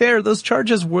again, to be fair, those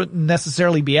charges wouldn't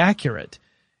necessarily be accurate.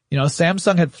 You know,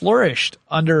 Samsung had flourished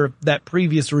under that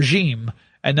previous regime,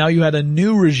 and now you had a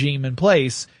new regime in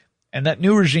place, and that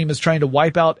new regime is trying to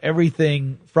wipe out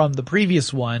everything from the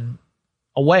previous one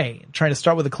away, trying to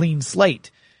start with a clean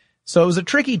slate. So it was a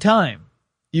tricky time.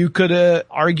 You could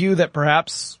argue that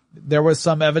perhaps there was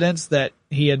some evidence that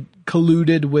he had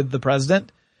colluded with the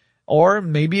president, or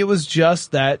maybe it was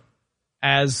just that,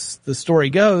 as the story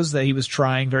goes, that he was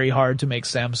trying very hard to make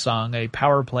Samsung a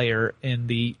power player in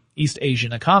the East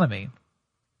Asian economy.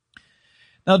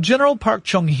 Now, General Park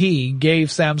Chung-hee gave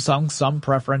Samsung some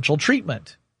preferential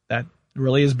treatment. That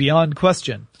really is beyond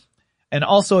question. And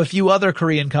also a few other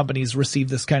Korean companies received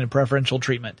this kind of preferential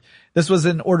treatment. This was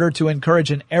in order to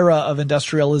encourage an era of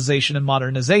industrialization and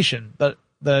modernization, but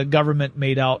the government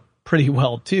made out pretty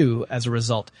well too as a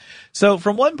result. So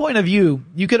from one point of view,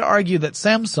 you could argue that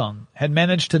Samsung had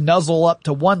managed to nuzzle up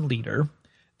to one leader,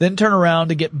 then turn around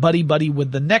to get buddy-buddy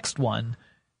with the next one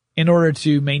in order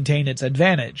to maintain its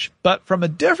advantage. But from a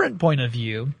different point of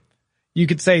view, you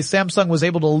could say Samsung was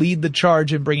able to lead the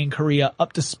charge in bringing Korea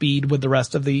up to speed with the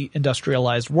rest of the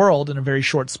industrialized world in a very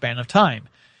short span of time.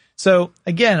 So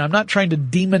again, I'm not trying to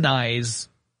demonize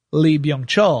Lee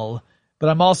Byung-chul, but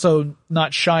I'm also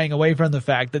not shying away from the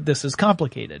fact that this is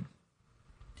complicated.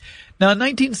 Now, in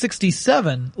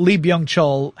 1967, Lee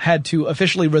Byung-chul had to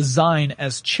officially resign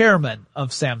as chairman of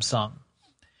Samsung.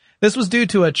 This was due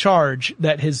to a charge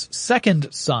that his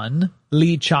second son,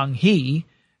 Lee Chang-hee,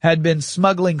 had been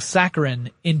smuggling saccharin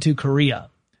into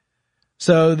Korea.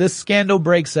 So this scandal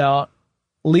breaks out.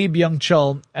 Lee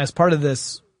Byung-chul, as part of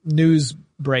this news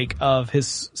break of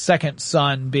his second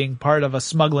son being part of a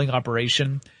smuggling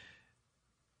operation,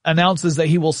 announces that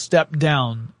he will step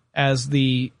down as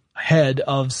the head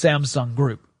of Samsung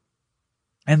Group.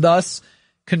 And thus,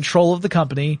 control of the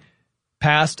company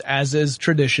passed, as is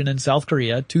tradition in South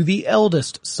Korea, to the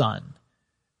eldest son.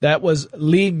 That was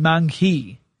Lee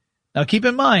Mang-hee. Now keep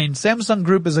in mind, Samsung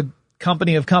Group is a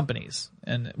company of companies,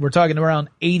 and we're talking around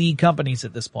 80 companies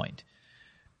at this point.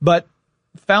 But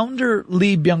founder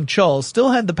Lee Byung-chul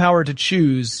still had the power to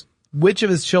choose which of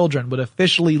his children would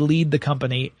officially lead the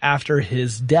company after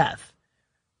his death,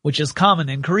 which is common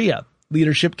in Korea.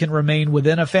 Leadership can remain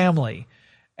within a family.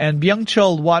 And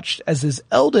Byung-chul watched as his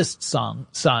eldest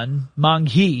son,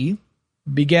 Mang-hee,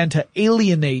 began to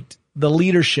alienate the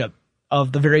leadership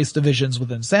of the various divisions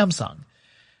within Samsung.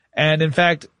 And in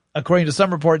fact, according to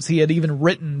some reports, he had even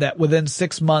written that within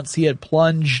 6 months he had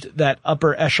plunged that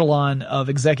upper echelon of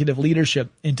executive leadership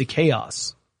into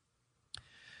chaos.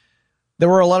 There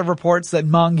were a lot of reports that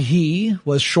Mang-hee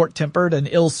was short-tempered and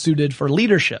ill-suited for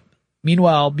leadership.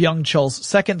 Meanwhile, Byung-chul's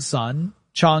second son,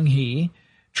 Chang-hee,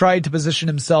 tried to position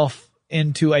himself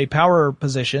into a power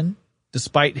position,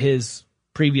 despite his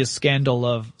previous scandal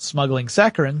of smuggling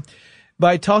saccharin,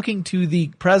 by talking to the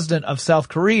president of South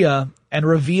Korea and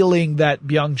revealing that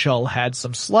Byung-chul had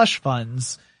some slush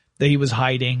funds that he was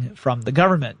hiding from the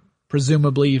government,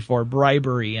 presumably for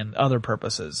bribery and other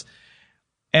purposes.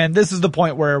 And this is the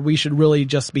point where we should really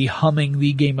just be humming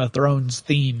the Game of Thrones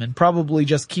theme and probably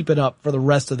just keep it up for the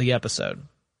rest of the episode.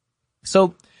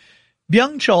 So,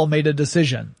 Byung-chul made a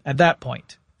decision at that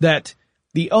point that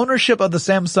the ownership of the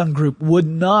Samsung Group would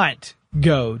not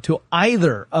go to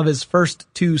either of his first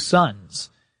two sons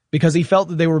because he felt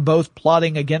that they were both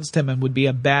plotting against him and would be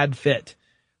a bad fit.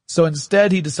 So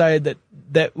instead, he decided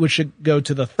that we should go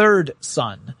to the third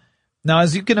son. Now,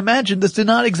 as you can imagine, this did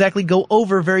not exactly go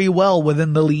over very well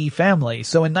within the Lee family.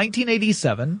 So in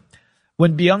 1987,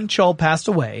 when Byung-chul passed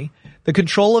away, the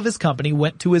control of his company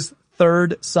went to his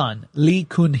third son, Lee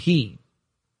Kun-hee.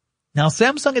 Now,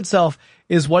 Samsung itself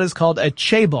is what is called a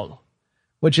chaebol,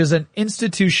 which is an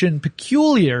institution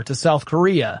peculiar to South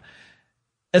Korea.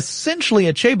 Essentially,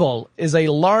 a chaebol is a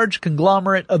large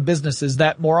conglomerate of businesses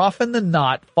that more often than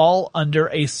not fall under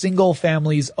a single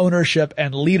family's ownership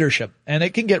and leadership. And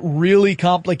it can get really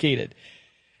complicated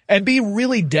and be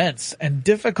really dense and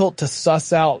difficult to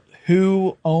suss out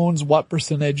who owns what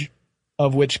percentage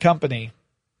of which company.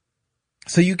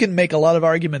 So you can make a lot of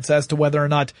arguments as to whether or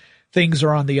not things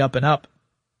are on the up and up.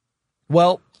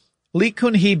 Well, Lee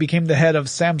Kun-hee became the head of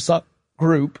Samsung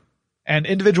Group, and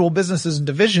individual businesses and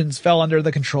divisions fell under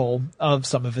the control of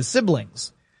some of his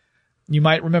siblings. You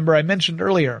might remember I mentioned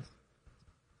earlier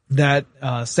that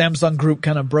Samsung Group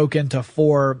kind of broke into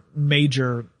 4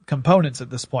 major components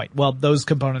at this point. Well, those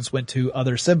components went to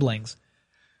other siblings.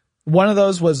 One of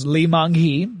those was Lee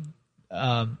Mang-hee.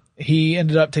 He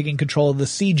ended up taking control of the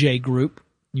CJ Group.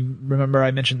 You remember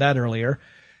I mentioned that earlier.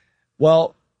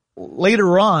 Well,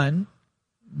 later on,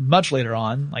 much later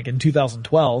on, like in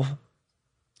 2012,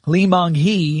 Lee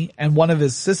Mang-hee and one of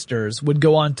his sisters would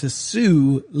go on to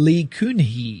sue Lee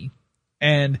Kun-hee.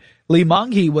 And Lee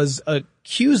Mang-hee was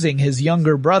accusing his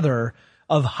younger brother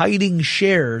of hiding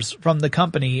shares from the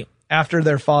company after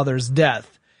their father's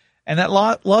death. And that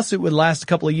lawsuit would last a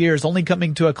couple of years, only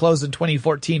coming to a close in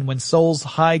 2014 when Seoul's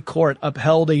High Court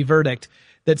upheld a verdict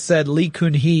that said Lee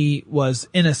Kun-hee was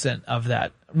innocent of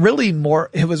that. Really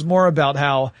it was more about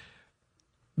how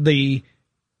the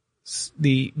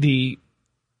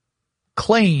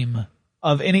claim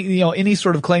of any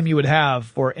sort of claim you would have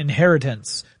for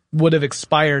inheritance would have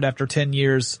expired after 10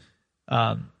 years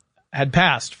had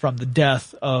passed from the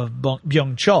death of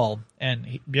Byung-chul,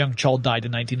 and Byung-chul died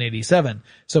in 1987.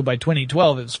 So by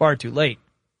 2012, it was far too late.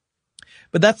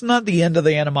 But that's not the end of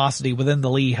the animosity within the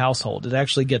Lee household. It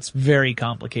actually gets very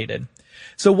complicated.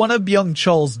 So one of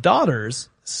Byung-chul's daughters,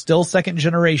 still second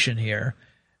generation here,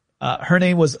 her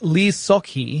name was Lee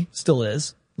Sok-hee, still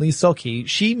is, Lee Sok-hee.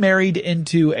 She married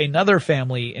into another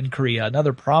family in Korea,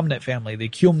 another prominent family, the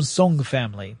Kyum-sung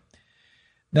family.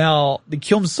 Now, the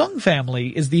Kyum-sung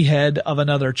family is the head of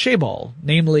another chaebol,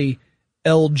 namely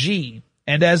LG.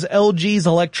 And as LG's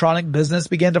electronic business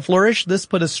began to flourish, this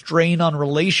put a strain on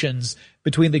relations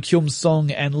between the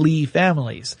Kyum-sung and Lee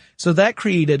families. So that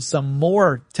created some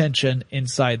more tension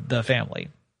inside the family.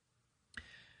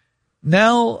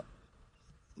 Now,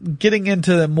 getting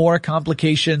into more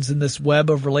complications in this web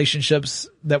of relationships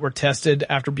that were tested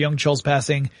after Byung-chul's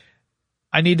passing,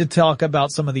 I need to talk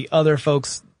about some of the other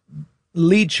folks.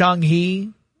 Lee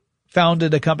Chang-hee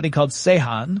founded a company called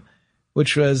Sehan,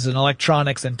 which was an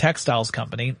electronics and textiles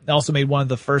company. They also made one of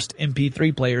the first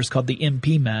MP3 players called the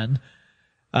MP-Man.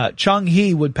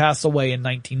 Chang-hee would pass away in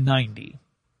 1990.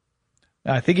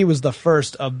 I think he was the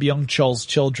first of Byung-chul's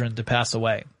children to pass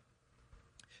away.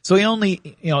 So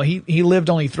he lived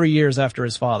only 3 years after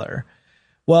his father.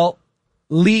 Well,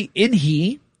 Lee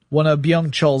In-hee, one of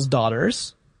Byung-chul's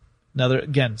daughters, another,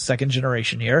 again, second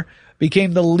generation here,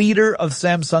 became the leader of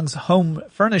Samsung's home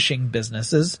furnishing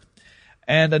businesses.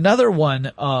 And another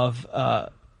one of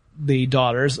the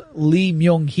daughters, Lee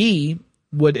Myung-hee,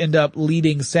 would end up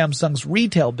leading Samsung's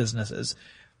retail businesses.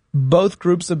 Both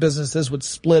groups of businesses would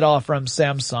split off from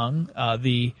Samsung.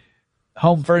 The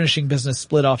home furnishing business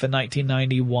split off in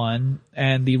 1991,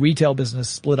 and the retail business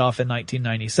split off in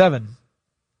 1997.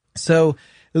 So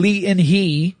Lee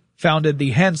In-hee founded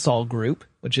the Hansol Group,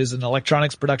 which is an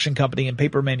electronics production company and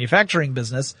paper manufacturing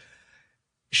business.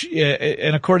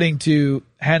 And according to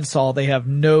Hansol, they have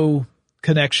no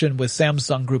connection with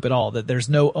Samsung Group at all, that there's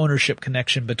no ownership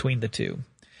connection between the two.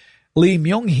 Lee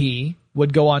Myung-hee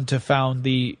would go on to found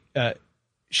the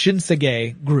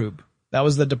Shinsegae Group. That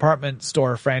was the department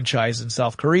store franchise in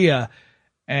South Korea,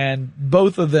 and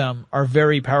both of them are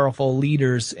very powerful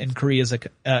leaders in Korea's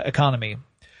economy.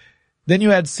 Then you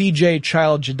had CJ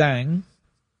Child Jadang,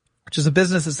 which is a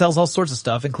business that sells all sorts of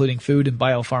stuff, including food and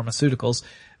biopharmaceuticals.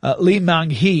 Lee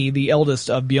Mang-hee, the eldest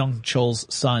of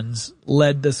Byung-chul's sons,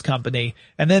 led this company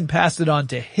and then passed it on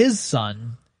to his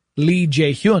son, Lee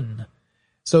Jae-hyun.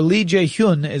 So Lee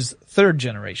Jae-hyun is third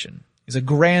generation. He's a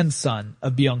grandson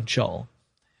of Byung-chul.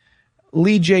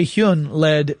 Lee Jae-hyun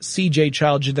led CJ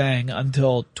Child Jadang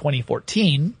until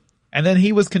 2014, and then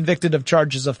he was convicted of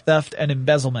charges of theft and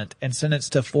embezzlement and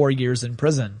sentenced to 4 years in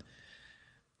prison.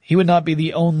 He would not be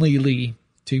the only Lee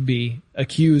to be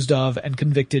accused of and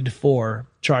convicted for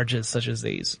charges such as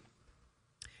these.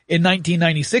 In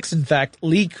 1996, in fact,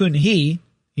 Lee Kun-hee,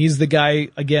 he's the guy,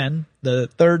 again, the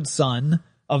third son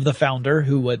of the founder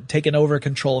who had taken over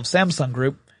control of Samsung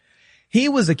Group. He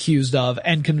was accused of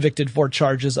and convicted for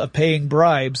charges of paying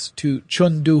bribes to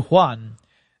Chun Do-hwan.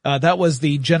 That was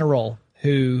the general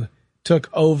who took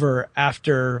over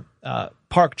after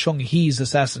Park Chung-hee's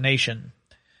assassination.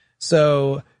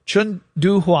 So Chun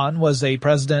Doo-hwan was a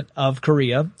president of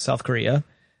Korea, South Korea,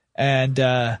 and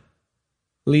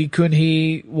Lee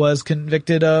Kun-hee was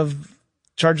convicted of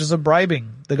charges of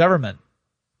bribing the government.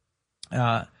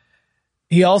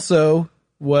 He also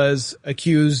was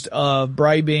accused of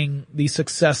bribing the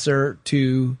successor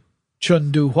to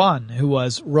Chun Doo-hwan, who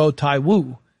was Roh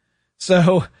Tai-woo. So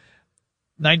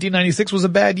 1996 was a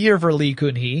bad year for Lee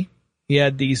Kun-hee. He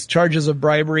had these charges of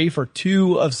bribery for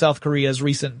two of South Korea's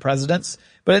recent presidents.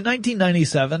 But in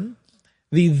 1997,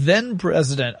 the then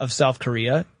president of South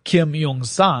Korea, Kim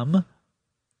Yong-sam,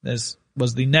 this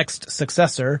was the next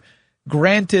successor,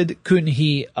 granted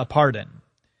Kun-hee a pardon.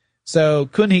 So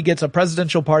Kun-hee gets a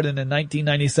presidential pardon in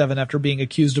 1997 after being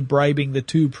accused of bribing the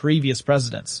two previous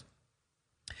presidents.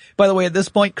 By the way, at this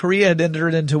point, Korea had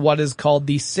entered into what is called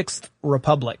the Sixth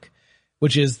Republic,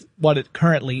 which is what it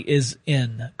currently is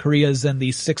in. Korea is in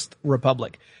the Sixth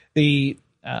Republic. The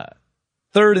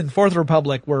Third and Fourth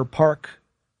Republic were Park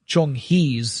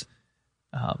Chung-hee's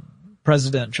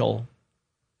presidential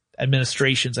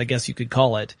administrations, I guess you could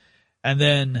call it. And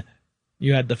then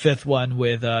you had the fifth one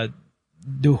with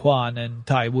Doo-hwan and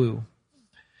Tai-woo.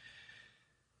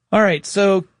 All right,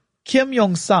 so Kim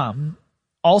Yong-sam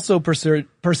also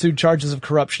pursued charges of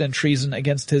corruption and treason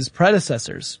against his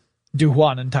predecessors,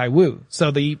 Doo-hwan and Tai-woo.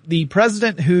 So the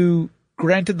president who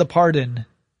granted the pardon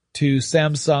to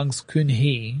Samsung's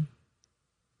Kun-hee,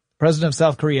 president of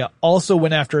South Korea, also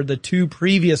went after the two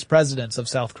previous presidents of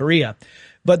South Korea,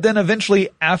 but then eventually,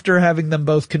 after having them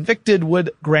both convicted, would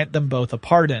grant them both a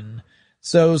pardon.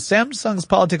 So Samsung's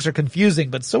politics are confusing,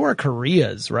 but so are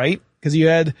Korea's, right? Because you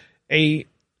had a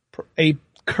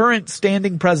current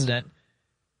standing president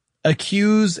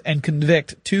accuse and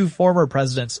convict two former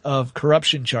presidents of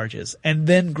corruption charges and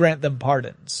then grant them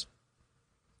pardons.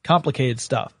 Complicated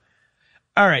stuff.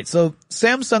 All right, so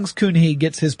Samsung's Kun-hee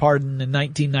gets his pardon in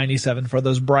 1997 for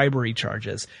those bribery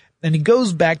charges, and he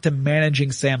goes back to managing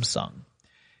Samsung.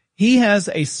 He has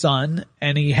a son,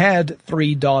 and he had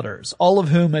 3 daughters, all of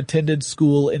whom attended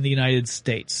school in the United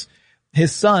States.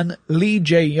 His son, Lee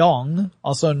Jae-yong,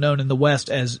 also known in the West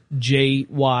as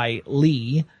J.Y.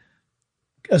 Lee,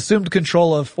 assumed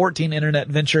control of 14 internet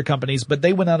venture companies, but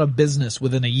they went out of business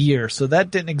within a year, so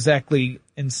that didn't exactly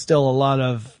instill a lot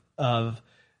of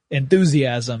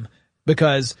enthusiasm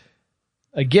because,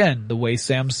 again, the way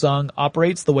Samsung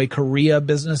operates, the way Korea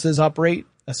businesses operate,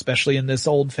 especially in this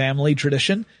old family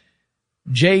tradition,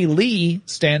 Jay Lee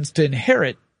stands to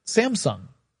inherit Samsung.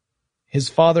 His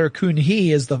father,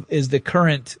 Kun-hee, is the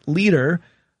current leader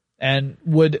and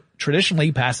would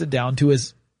traditionally pass it down to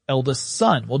his eldest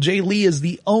son. Well, Jay Lee is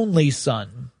the only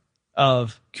son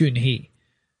of Kun-hee.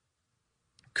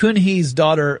 Kun-hee's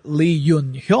daughter, Lee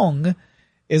Yun-hyung,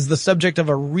 is the subject of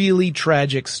a really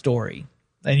tragic story.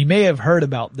 And you may have heard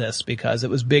about this because it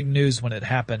was big news when it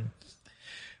happened.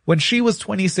 When she was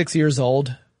 26 years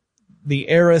old, the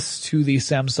heiress to the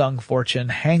Samsung fortune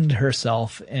hanged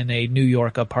herself in a New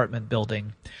York apartment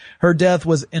building. Her death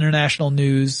was international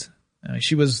news.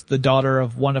 She was the daughter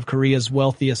of one of Korea's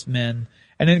wealthiest men.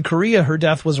 And in Korea, her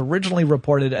death was originally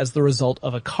reported as the result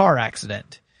of a car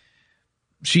accident.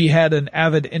 She had an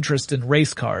avid interest in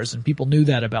race cars, and people knew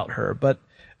that about her. But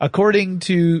according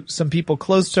to some people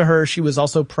close to her, she was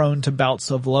also prone to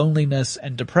bouts of loneliness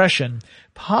and depression,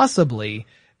 possibly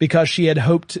because she had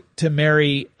hoped to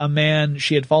marry a man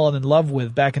she had fallen in love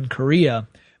with back in Korea,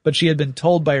 but she had been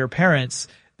told by her parents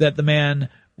that the man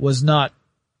was not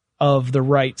of the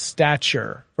right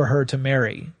stature for her to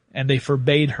marry, and they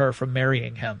forbade her from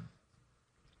marrying him.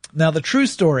 Now, the true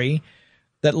story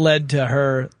that led to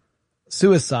her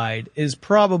suicide is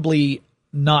probably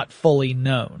not fully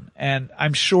known, and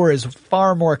I'm sure is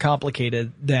far more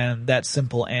complicated than that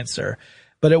simple answer,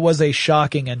 but it was a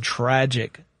shocking and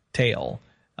tragic tale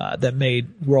that made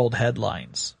world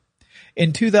headlines.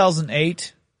 In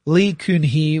 2008, Lee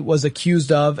Kun-hee was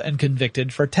accused of and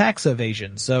convicted for tax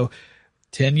evasion. So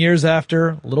 10 years after,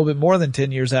 a little bit more than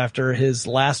 10 years after his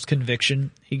last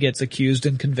conviction, he gets accused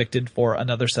and convicted for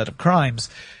another set of crimes.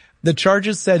 The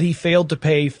charges said he failed to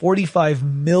pay $45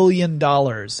 million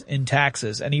in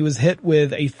taxes, and he was hit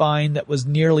with a fine that was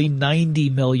nearly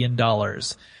 $90 million.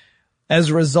 As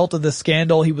a result of the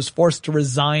scandal, he was forced to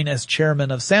resign as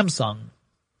chairman of Samsung.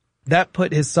 That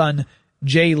put his son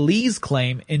Jay Lee's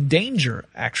claim in danger,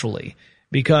 actually,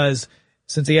 because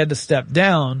since he had to step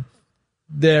down,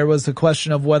 there was the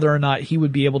question of whether or not he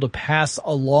would be able to pass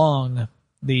along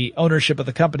the ownership of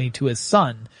the company to his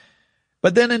son.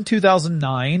 But then in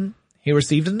 2009, he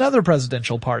received another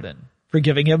presidential pardon,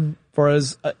 forgiving him for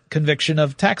his conviction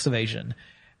of tax evasion.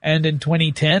 And in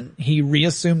 2010, he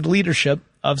reassumed leadership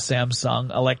of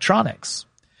Samsung Electronics.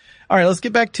 All right, let's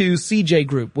get back to CJ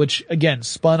Group, which again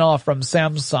spun off from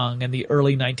Samsung in the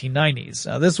early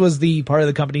 1990s. This was the part of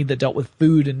the company that dealt with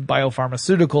food and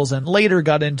biopharmaceuticals and later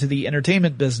got into the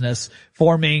entertainment business,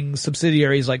 forming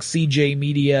subsidiaries like CJ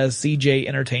Media, CJ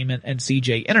Entertainment, and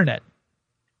CJ Internet.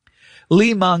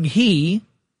 Lee Mang-hee,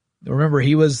 remember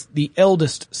he was the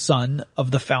eldest son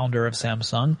of the founder of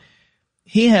Samsung.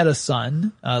 He had a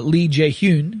son, Lee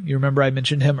Jae-hyun, you remember I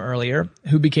mentioned him earlier,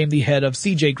 who became the head of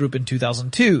CJ Group in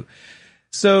 2002.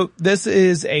 So this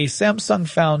is a Samsung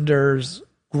founder's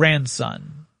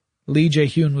grandson. Lee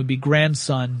Jae-hyun would be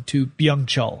grandson to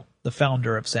Byung-chul, the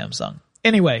founder of Samsung.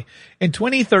 Anyway, in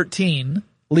 2013,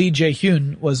 Lee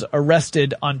Jae-hyun was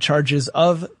arrested on charges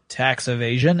of tax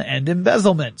evasion and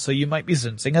embezzlement, so you might be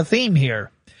sensing a theme here.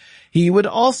 He would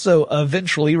also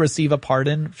eventually receive a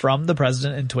pardon from the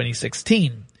president in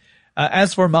 2016.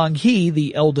 As for Mang-hee,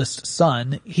 the eldest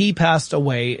son, he passed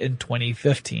away in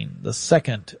 2015, the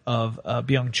second of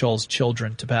Byung-chul's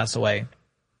children to pass away.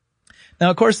 Now,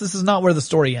 of course, this is not where the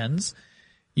story ends.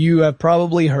 You have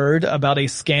probably heard about a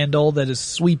scandal that is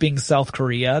sweeping South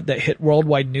Korea that hit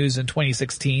worldwide news in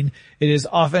 2016. It is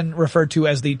often referred to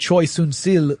as the Choi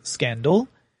Soon-sil scandal.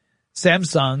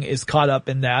 Samsung is caught up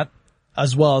in that,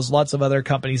 as well as lots of other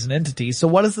companies and entities. So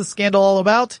what is the scandal all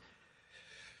about?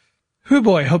 Hoo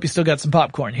boy, hope you still got some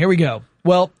popcorn. Here we go.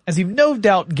 Well, as you've no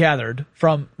doubt gathered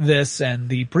from this and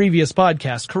the previous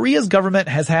podcast, Korea's government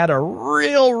has had a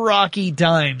real rocky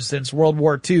time since World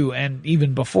War II and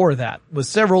even before that, with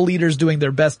several leaders doing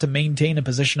their best to maintain a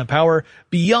position of power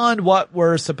beyond what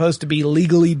were supposed to be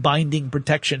legally binding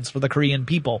protections for the Korean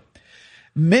people.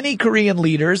 Many Korean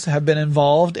leaders have been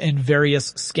involved in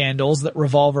various scandals that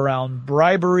revolve around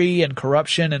bribery and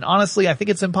corruption, and honestly, I think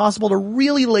it's impossible to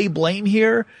really lay blame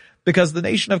here because the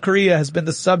nation of Korea has been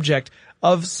the subject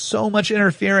of so much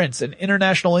interference and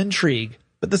international intrigue,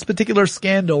 but this particular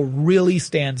scandal really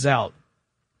stands out.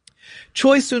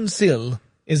 Choi Soon-sil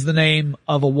is the name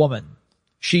of a woman.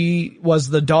 She was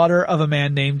the daughter of a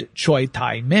man named Choi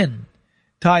Tae-min.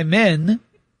 Tae-min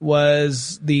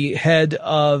was the head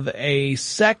of a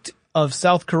sect of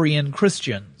South Korean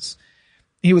Christians.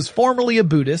 He was formerly a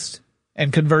Buddhist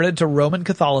and converted to Roman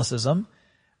Catholicism,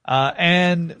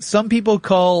 and some people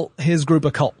call his group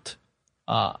a cult.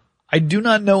 I do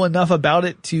not know enough about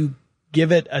it to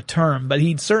give it a term, but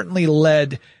he certainly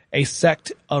led a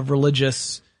sect of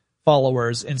religious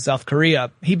followers in South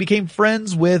Korea. He became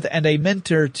friends with and a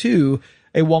mentor to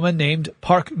a woman named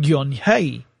Park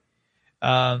Geun-hye.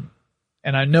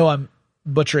 And I know I'm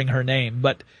butchering her name,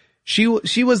 but she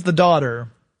was the daughter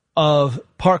of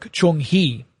Park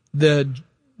Chung-hee, the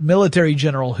military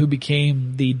general who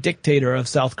became the dictator of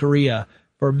South Korea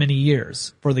for many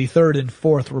years, for the Third and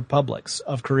Fourth Republics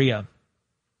of Korea.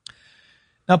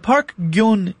 Now, Park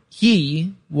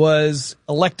Geun-hye was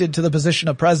elected to the position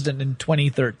of president in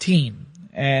 2013,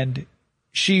 and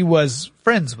she was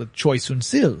friends with Choi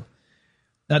Soon-sil.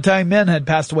 Now, Tae-min had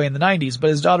passed away in the 90s, but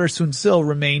his daughter Soon-sil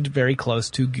remained very close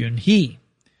to Geun-hye.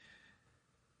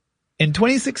 In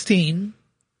 2016,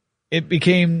 it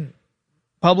became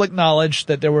public knowledge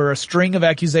that there were a string of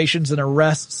accusations and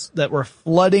arrests that were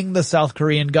flooding the South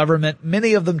Korean government,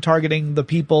 many of them targeting the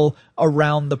people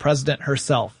around the president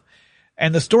herself.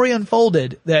 And the story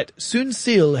unfolded that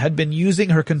Soon-sil had been using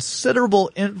her considerable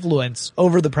influence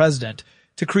over the president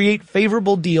to create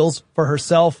favorable deals for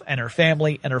herself and her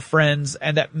family and her friends,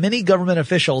 and that many government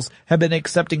officials have been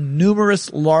accepting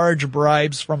numerous large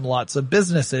bribes from lots of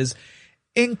businesses,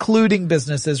 including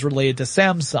businesses related to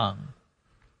Samsung.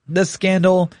 This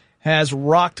scandal has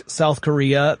rocked South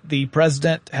Korea. The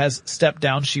president has stepped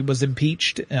down. She was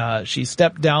impeached. She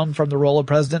stepped down from the role of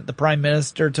president. The prime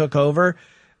minister took over.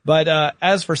 But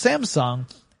as for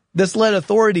Samsung, this led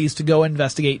authorities to go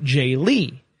investigate Jae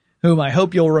Lee, whom I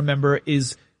hope you'll remember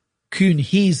is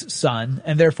Geun-hye's son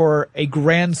and therefore a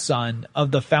grandson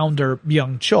of the founder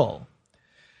Byung-chul.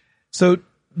 So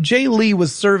Jae Lee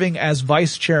was serving as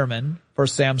vice chairman for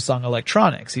Samsung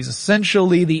Electronics. He's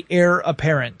essentially the heir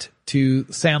apparent to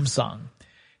Samsung.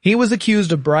 He was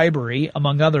accused of bribery,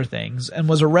 among other things, and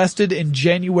was arrested in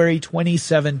January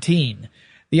 2017.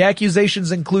 The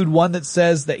accusations include one that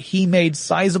says that he made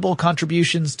sizable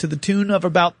contributions to the tune of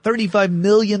about $35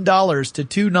 million to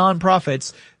two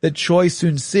nonprofits that Choi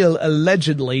Soon-sil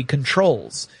allegedly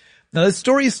controls. Now, this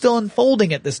story is still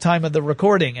unfolding at this time of the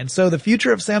recording, and so the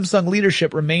future of Samsung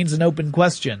leadership remains an open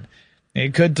question.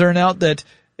 It could turn out that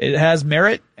it has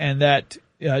merit and that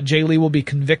Jae Lee will be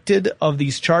convicted of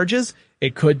these charges.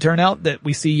 It could turn out that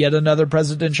we see yet another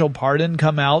presidential pardon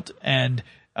come out and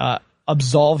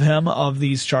absolve him of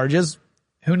these charges.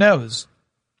 Who knows?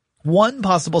 One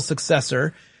possible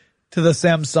successor to the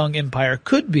Samsung empire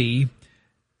could be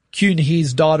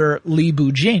Kun-hee's daughter Lee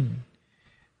Bu-jin.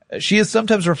 She is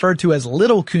sometimes referred to as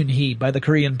Little Kun-hee by the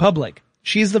Korean public.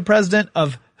 She's the president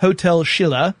of Hotel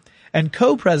Shilla and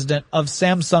co-president of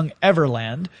Samsung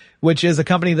Everland, which is a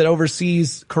company that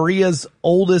oversees Korea's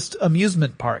oldest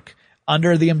amusement park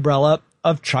under the umbrella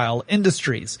of Chile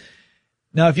Industries.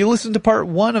 Now, if you listen to part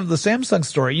 1 of the Samsung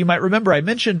story, you might remember I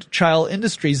mentioned Chile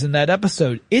Industries in that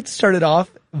episode. It started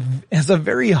off as a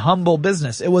very humble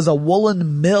business. It was a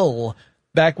woolen mill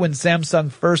back when Samsung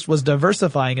first was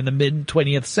diversifying in the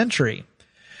mid-20th century.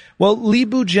 Well, Lee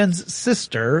Bu-jin's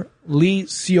sister, Lee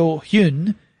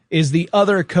Seo-hyun, is the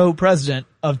other co-president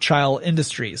of Chile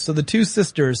Industries. So the two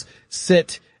sisters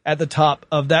sit at the top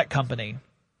of that company.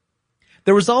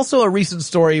 There was also a recent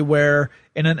story where,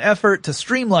 in an effort to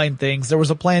streamline things, there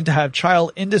was a plan to have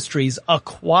Chile Industries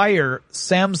acquire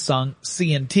Samsung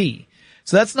C&T.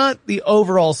 So that's not the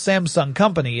overall Samsung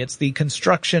company. It's the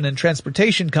construction and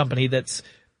transportation company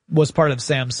was part of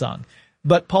Samsung.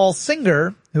 But Paul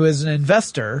Singer, who is an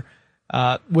investor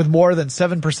with more than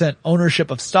 7%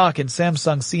 ownership of stock in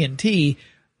Samsung C&T,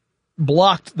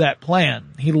 blocked that plan.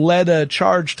 He led a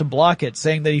charge to block it,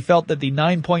 saying that he felt that the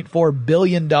 $9.4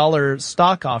 billion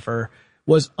stock offer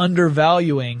was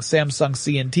undervaluing Samsung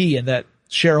C&T and that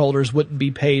shareholders wouldn't be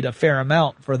paid a fair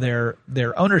amount for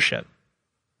their ownership.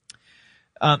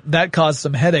 That caused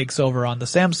some headaches over on the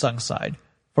Samsung side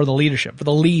for the leadership, for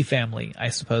the Lee family, I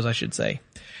suppose I should say.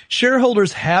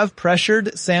 Shareholders have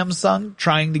pressured Samsung,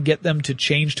 trying to get them to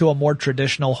change to a more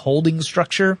traditional holding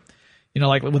structure,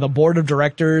 like with a board of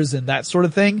directors and that sort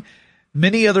of thing.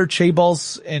 Many other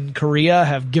chaebols in Korea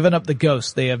have given up the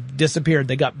ghost. They have disappeared.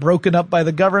 They got broken up by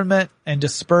the government and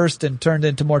dispersed and turned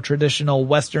into more traditional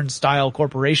Western-style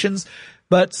corporations.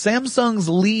 But Samsung's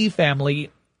Lee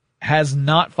family has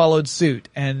not followed suit,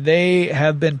 and they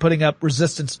have been putting up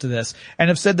resistance to this and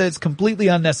have said that it's completely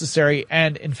unnecessary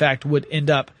and, in fact, would end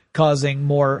up causing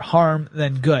more harm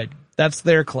than good. That's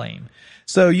their claim.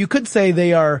 So you could say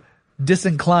they are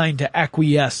disinclined to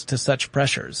acquiesce to such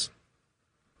pressures.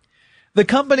 The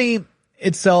company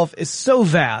itself is so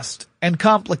vast and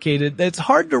complicated that it's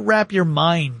hard to wrap your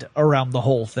mind around the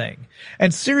whole thing.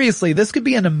 And seriously, this could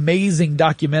be an amazing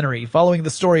documentary following the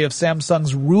story of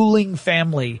Samsung's ruling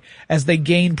family as they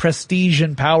gain prestige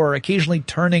and power, occasionally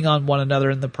turning on one another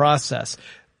in the process.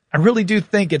 I really do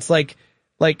think it's like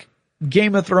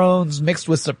Game of Thrones mixed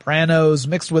with Sopranos,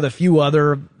 mixed with a few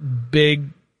other big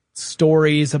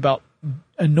stories about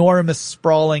enormous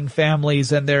sprawling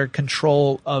families and their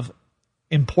control of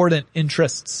important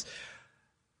interests.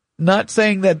 Not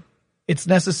saying that it's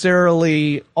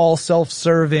necessarily all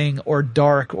self-serving or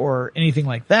dark or anything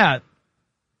like that,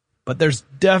 but there's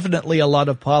definitely a lot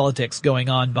of politics going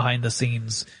on behind the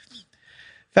scenes.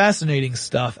 Fascinating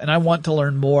stuff, and I want to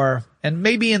learn more. And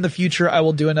maybe in the future I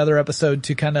will do another episode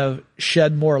to kind of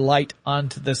shed more light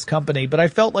onto this company. But I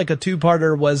felt like a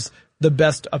two-parter was the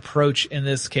best approach in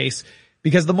this case,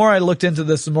 because the more I looked into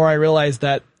this, the more I realized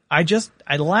that I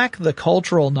lack the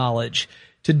cultural knowledge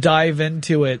to dive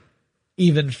into it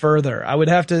even further. I would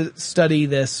have to study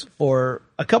this for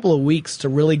a couple of weeks to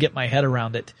really get my head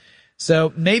around it.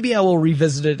 So maybe I will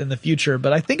revisit it in the future,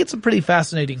 but I think it's a pretty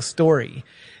fascinating story.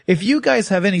 If you guys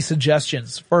have any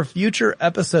suggestions for future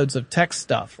episodes of Tech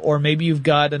Stuff, or maybe you've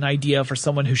got an idea for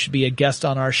someone who should be a guest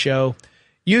on our show,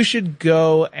 you should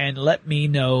go and let me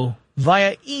know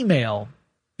via email.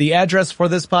 The address for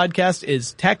this podcast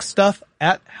is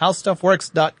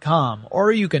techstuff@howstuffworks.com,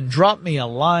 or you can drop me a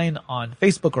line on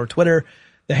Facebook or Twitter.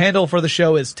 The handle for the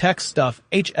show is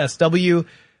TechStuffHSW.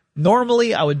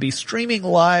 Normally, I would be streaming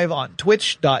live on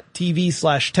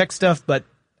twitch.tv/techstuff, but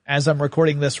as I'm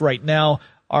recording this right now,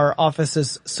 our office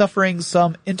is suffering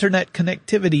some internet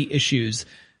connectivity issues.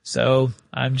 So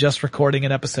I'm just recording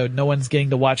an episode. No one's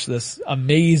getting to watch this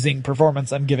amazing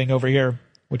performance I'm giving over here,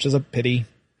 which is a pity.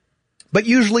 But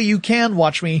usually you can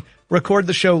watch me record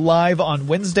the show live on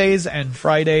Wednesdays and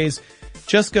Fridays.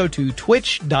 Just go to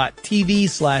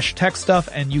twitch.tv/techstuff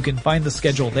and you can find the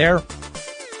schedule there.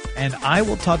 And I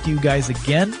will talk to you guys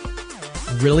again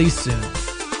really soon.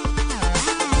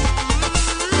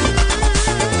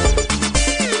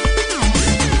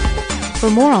 For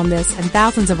more on this and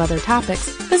thousands of other topics,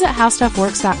 visit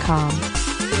howstuffworks.com.